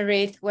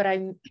generate what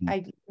I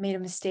made a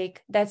mistake.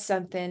 That's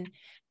something.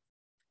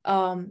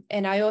 And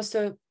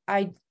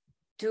I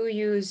do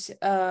use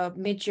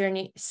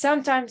Midjourney.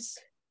 Sometimes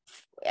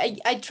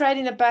I tried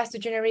in the past to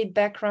generate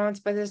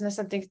backgrounds, but there's not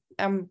something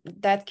I'm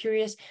that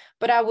curious.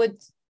 But I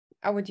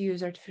would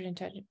use artificial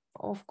intelligence,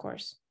 of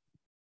course.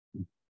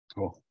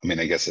 Cool. I mean,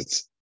 I guess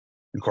it's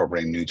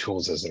incorporating new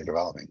tools as they're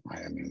developing,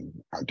 right? I mean,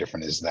 how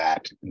different is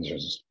that?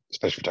 Especially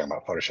if we're talking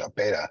about Photoshop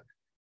beta,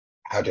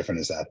 how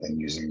different is that than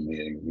using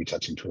the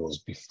retouching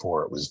tools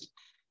before it was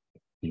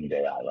AI,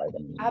 right? I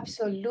mean,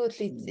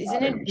 absolutely.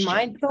 Isn't it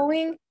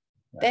mind-blowing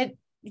that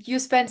you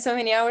spend so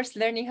many hours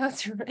learning how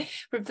to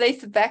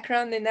replace the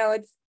background and now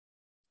it's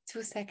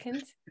 2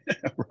 seconds?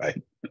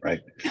 Right.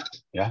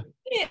 Yeah.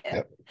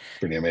 Yep.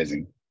 Pretty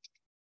amazing.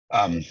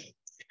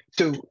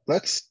 So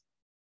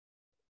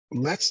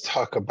let's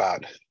talk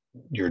about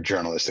your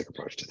journalistic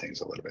approach to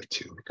things a little bit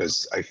too,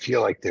 because I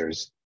feel like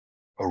there's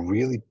a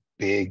really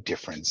big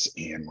difference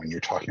in when you're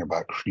talking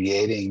about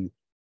creating,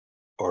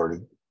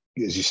 or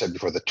as you said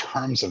before, the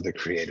terms of the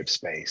creative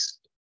space,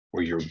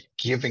 where you're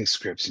giving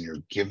scripts and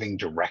you're giving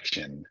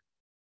direction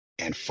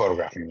and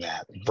photographing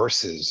that,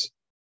 versus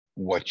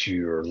what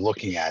you're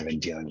looking at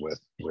and dealing with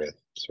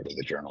sort of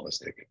the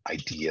journalistic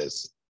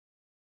ideas.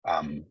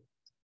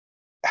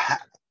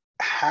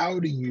 How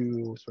do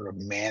you sort of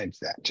manage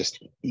that,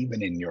 just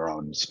even in your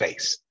own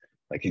space,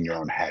 like in your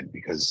own head?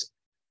 Because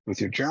with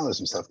your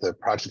journalism stuff, the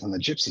project on the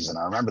Gypsies, and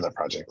I remember that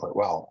project quite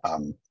well,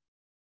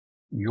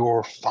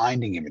 you're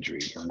finding imagery,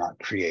 you're not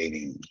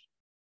creating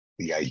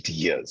the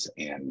ideas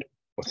and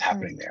what's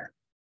happening there.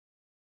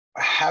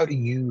 How do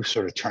you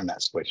sort of turn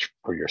that switch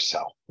for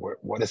yourself?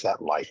 What is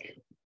that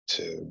like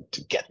to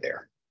get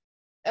there?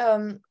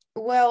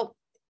 Well,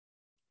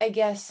 I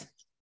guess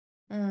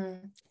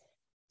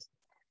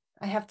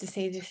I have to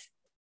say this.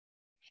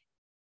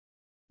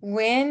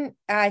 When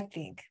I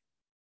think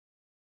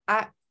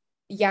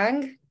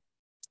young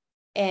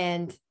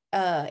and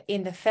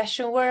in the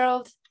fashion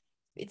world,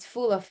 it's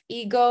full of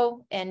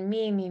ego and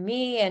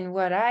me, and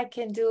what I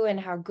can do and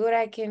how good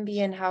I can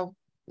be and how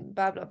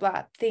blah, blah,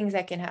 blah, things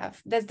I can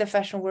have. That's the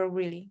fashion world,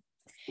 really,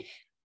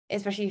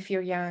 especially if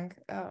you're young.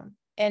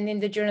 And in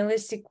the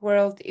journalistic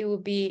world, it will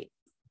be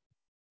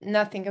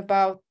nothing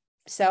about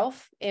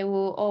self. It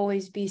will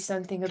always be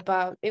something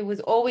about, it would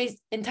always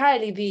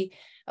entirely be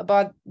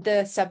about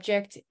the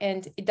subject,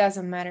 and it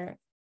doesn't matter.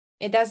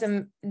 It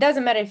doesn't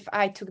matter if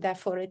I took that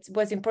photo. It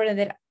was important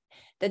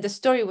that the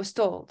story was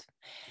told.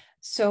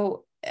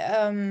 So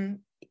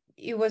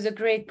it was a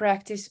great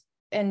practice,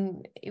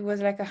 and it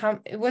was like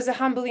a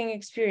humbling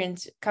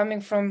experience coming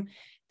from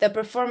the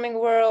performing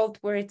world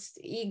where it's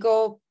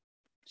ego,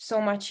 so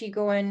much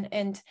ego,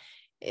 and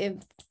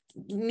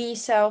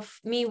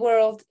me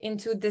world,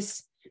 into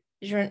this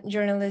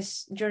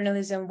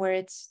journalism where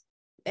it's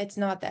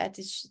not that.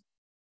 It's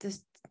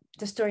just,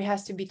 the story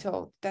has to be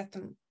told. That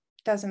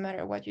doesn't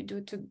matter what you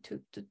do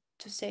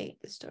to say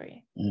the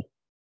story.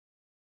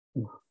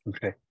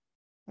 Okay.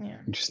 Yeah.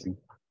 Interesting.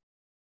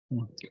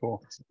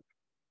 Cool.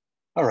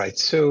 All right,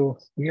 so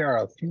we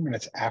are a few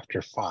minutes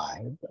after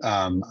 5.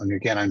 And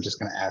again, I'm just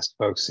going to ask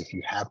folks, if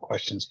you have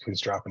questions,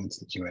 please drop it into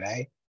the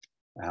Q&A.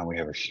 We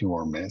have a few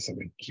more minutes that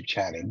we keep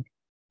chatting.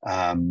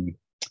 I'm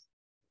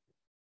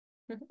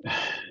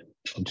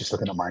just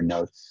looking at my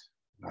notes.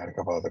 I had a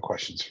couple other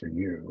questions for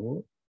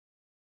you.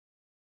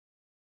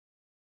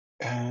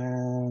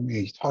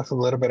 You talked a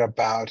little bit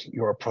about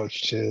your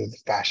approach to the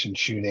fashion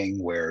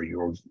shooting, where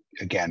you're,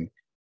 again,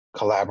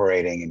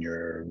 collaborating and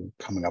you're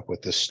coming up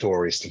with the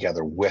stories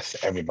together with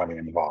everybody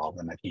involved.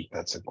 And I think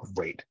that's a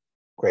great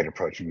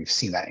approach. And we've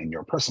seen that in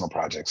your personal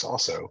projects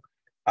also.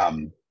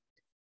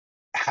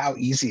 How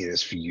easy it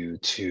is for you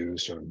to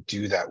sort of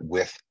do that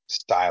with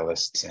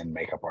stylists and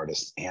makeup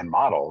artists and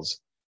models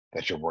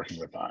that you're working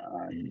with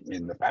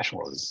in the fashion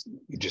world.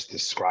 You just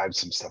described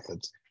some stuff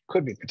that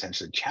could be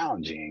potentially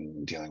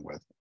challenging dealing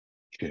with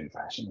shooting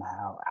fashion.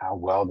 How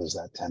well does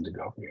that tend to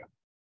go for you?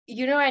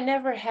 You know, I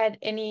never had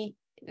any,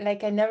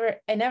 like, I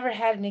never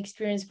had an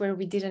experience where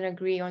we didn't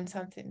agree on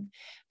something,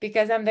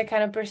 because I'm the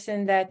kind of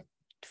person that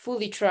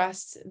fully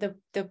trusts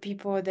the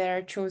people that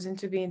are chosen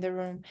to be in the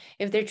room.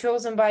 If they're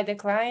chosen by the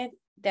client,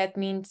 that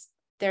means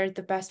they're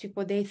the best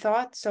people they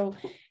thought. So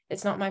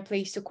it's not my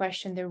place to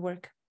question their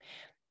work.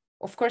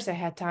 Of course, I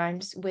had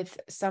times with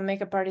some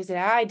makeup artists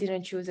that I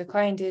didn't choose, a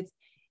client did,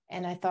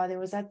 and I thought it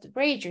was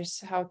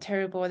outrageous how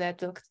terrible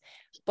that looked.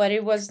 But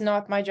it was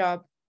not my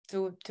job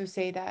to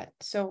say that.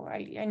 So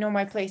I know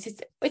my place.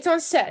 It's on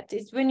set.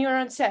 It's when you're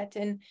on set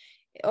and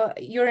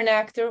you're an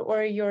actor,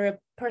 or you're a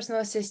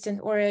personal assistant,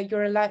 or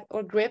you're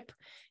or grip.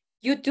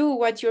 You do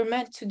what you're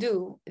meant to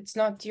do. It's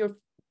not your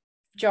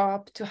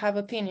job to have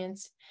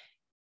opinions.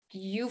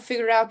 You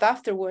figure out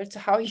afterwards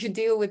how you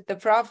deal with the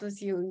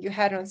problems you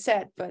had on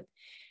set. But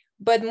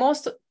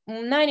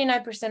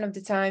 99% of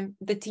the time,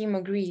 the team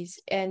agrees,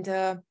 and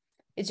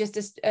it's just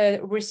this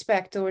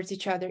respect towards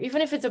each other.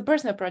 Even if it's a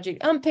personal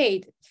project,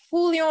 unpaid,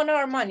 fully on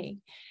our money,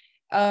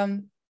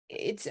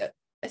 it's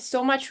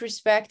so much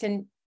respect,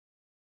 and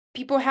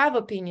people have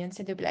opinions,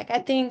 and they'll be like, I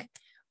think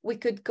we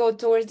could go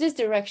towards this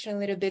direction a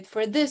little bit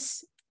for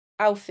this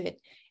outfit,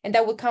 and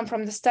that would come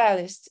from the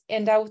stylist,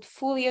 and I would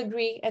fully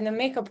agree, and the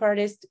makeup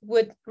artist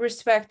would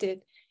respect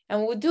it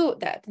and would do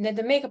that. And then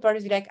the makeup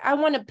artist would be like, I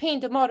want to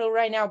paint the model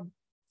right now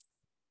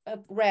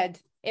red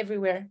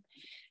everywhere,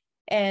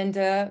 and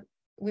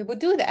we would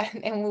do that,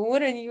 and we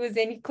wouldn't use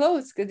any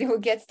clothes because they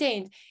would get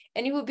stained,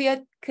 and it would be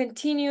a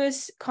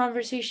continuous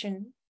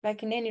conversation,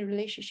 like in any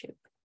relationship.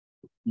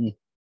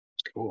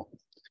 Cool.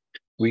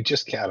 We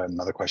just got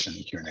another question in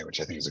the Q&A, which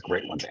I think is a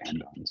great one to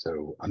end on.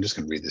 So I'm just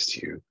going to read this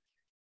to you.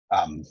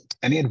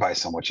 Any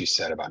advice on what you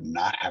said about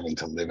not having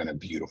to live in a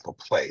beautiful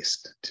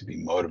place to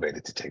be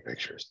motivated to take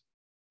pictures?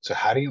 So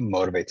how do you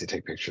motivate to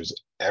take pictures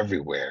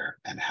everywhere,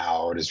 and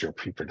how does your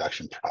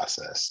pre-production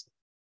process,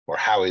 or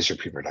how is your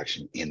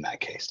pre-production in that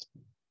case?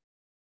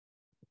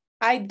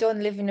 I don't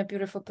live in a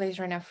beautiful place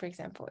right now, for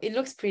example. It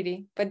looks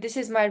pretty, but this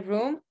is my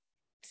room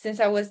since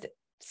I was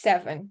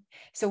 7.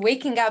 So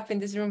waking up in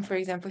this room, for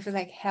example, feels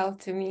like hell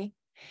to me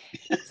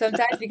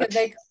sometimes, because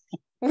like,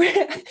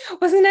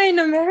 wasn't I in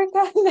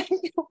America?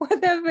 Like,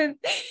 what happened?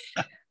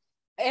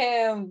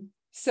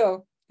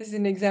 So this is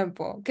an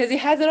example, because it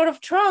has a lot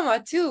of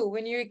trauma too.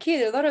 When you're a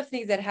kid, a lot of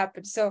things that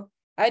happen. So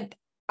I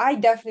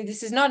definitely,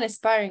 this is not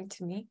inspiring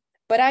to me,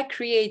 but I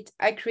create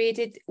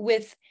it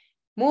with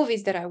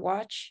movies that I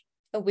watch,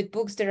 with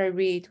books that I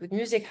read, with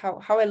music,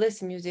 how I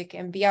listen to music,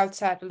 and be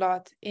outside a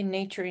lot in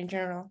nature in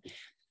general,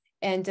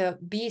 and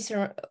be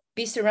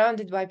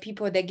surrounded by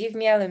people that give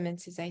me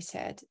elements, as I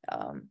said.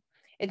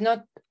 It's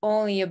not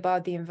only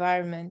about the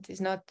environment.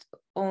 It's not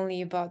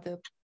only about the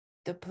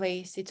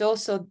place. It's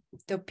also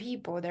the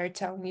people that are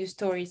telling you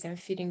stories and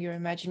feeding your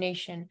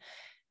imagination.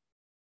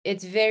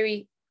 It's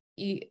very,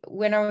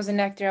 when I was an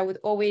actor, I would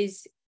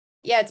always,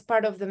 it's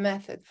part of the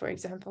method. For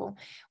example,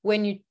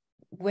 when you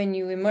when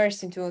you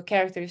immerse into a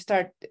character, you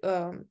start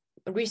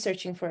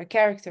researching for a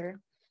character,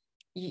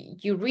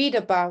 you read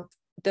about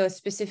the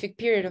specific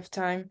period of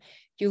time,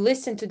 you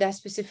listen to that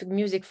specific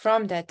music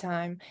from that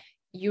time,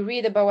 you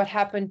read about what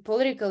happened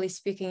politically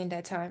speaking in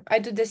that time. I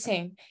do the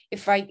same.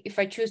 If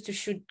I choose to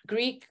shoot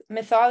Greek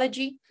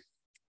mythology,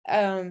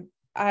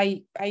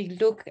 I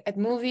look at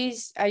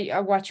movies, I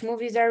watch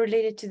movies that are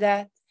related to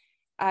that.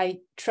 I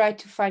try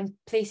to find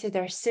places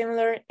that are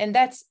similar, and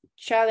that's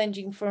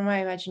challenging for my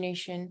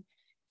imagination.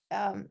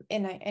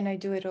 And I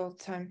do it all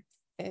the time.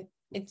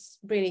 It's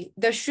really,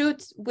 the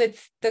shoot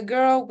with the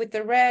girl with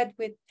the red,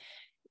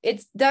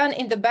 it's done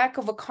in the back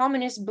of a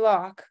communist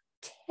block,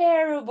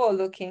 terrible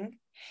looking.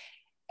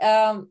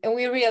 And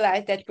we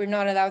realized that we're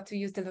not allowed to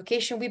use the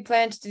location we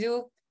planned to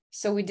do.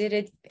 So we did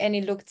it, and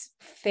it looked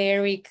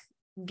very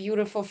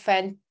beautiful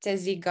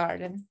fantasy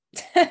garden,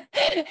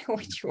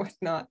 which was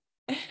not.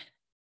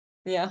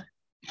 Yeah.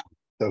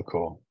 So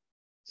cool.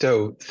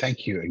 So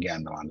thank you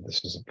again, Luana.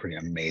 This was a pretty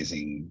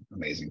amazing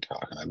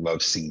talk. And I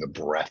love seeing the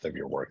breadth of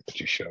your work that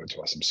you showed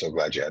to us. I'm so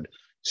glad you had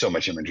so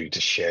much imagery to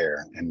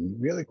share and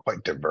really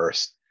quite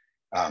diverse.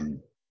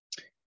 And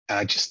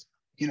I just,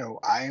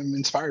 I'm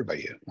inspired by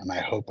you, and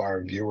I hope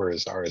our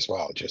viewers are as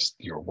well. Just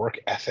your work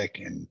ethic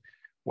and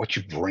what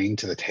you bring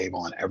to the table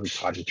on every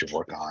project you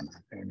work on.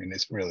 I mean,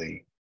 it's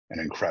really an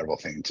incredible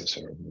thing to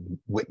sort of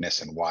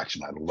witness and watch.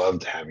 And I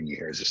loved having you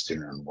here as a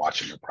student and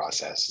watching your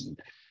process. And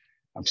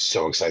I'm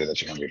so excited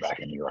that you're going to be back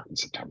in New York in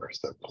September.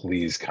 So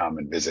please come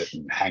and visit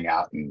and hang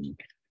out and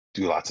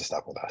do lots of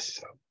stuff with us.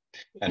 So,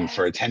 and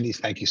for attendees,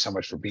 thank you so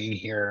much for being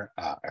here.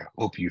 I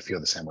hope you feel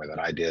the same way that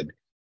I did,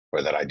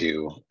 or that I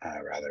do,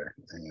 rather.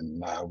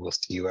 And we'll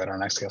see you at our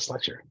next guest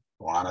lecture.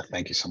 Luana,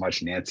 thank you so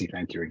much. Nancy,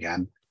 thank you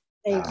again.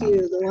 Thank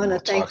you, Luana. We'll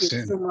thank you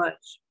soon. so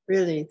much.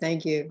 Really,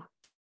 thank you.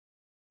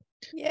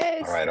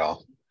 Yes. All right,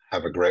 all.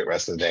 Have a great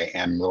rest of the day.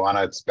 And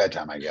Luana, it's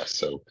bedtime, I guess.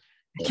 So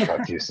we'll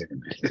talk to you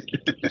soon.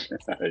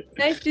 Right.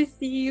 Nice to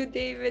see you,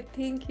 David.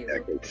 Thank you. Yeah,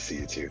 great to see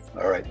you too.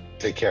 All right,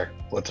 take care.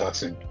 We'll talk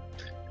soon.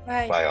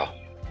 Bye. Bye, all.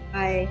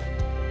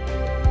 Bye.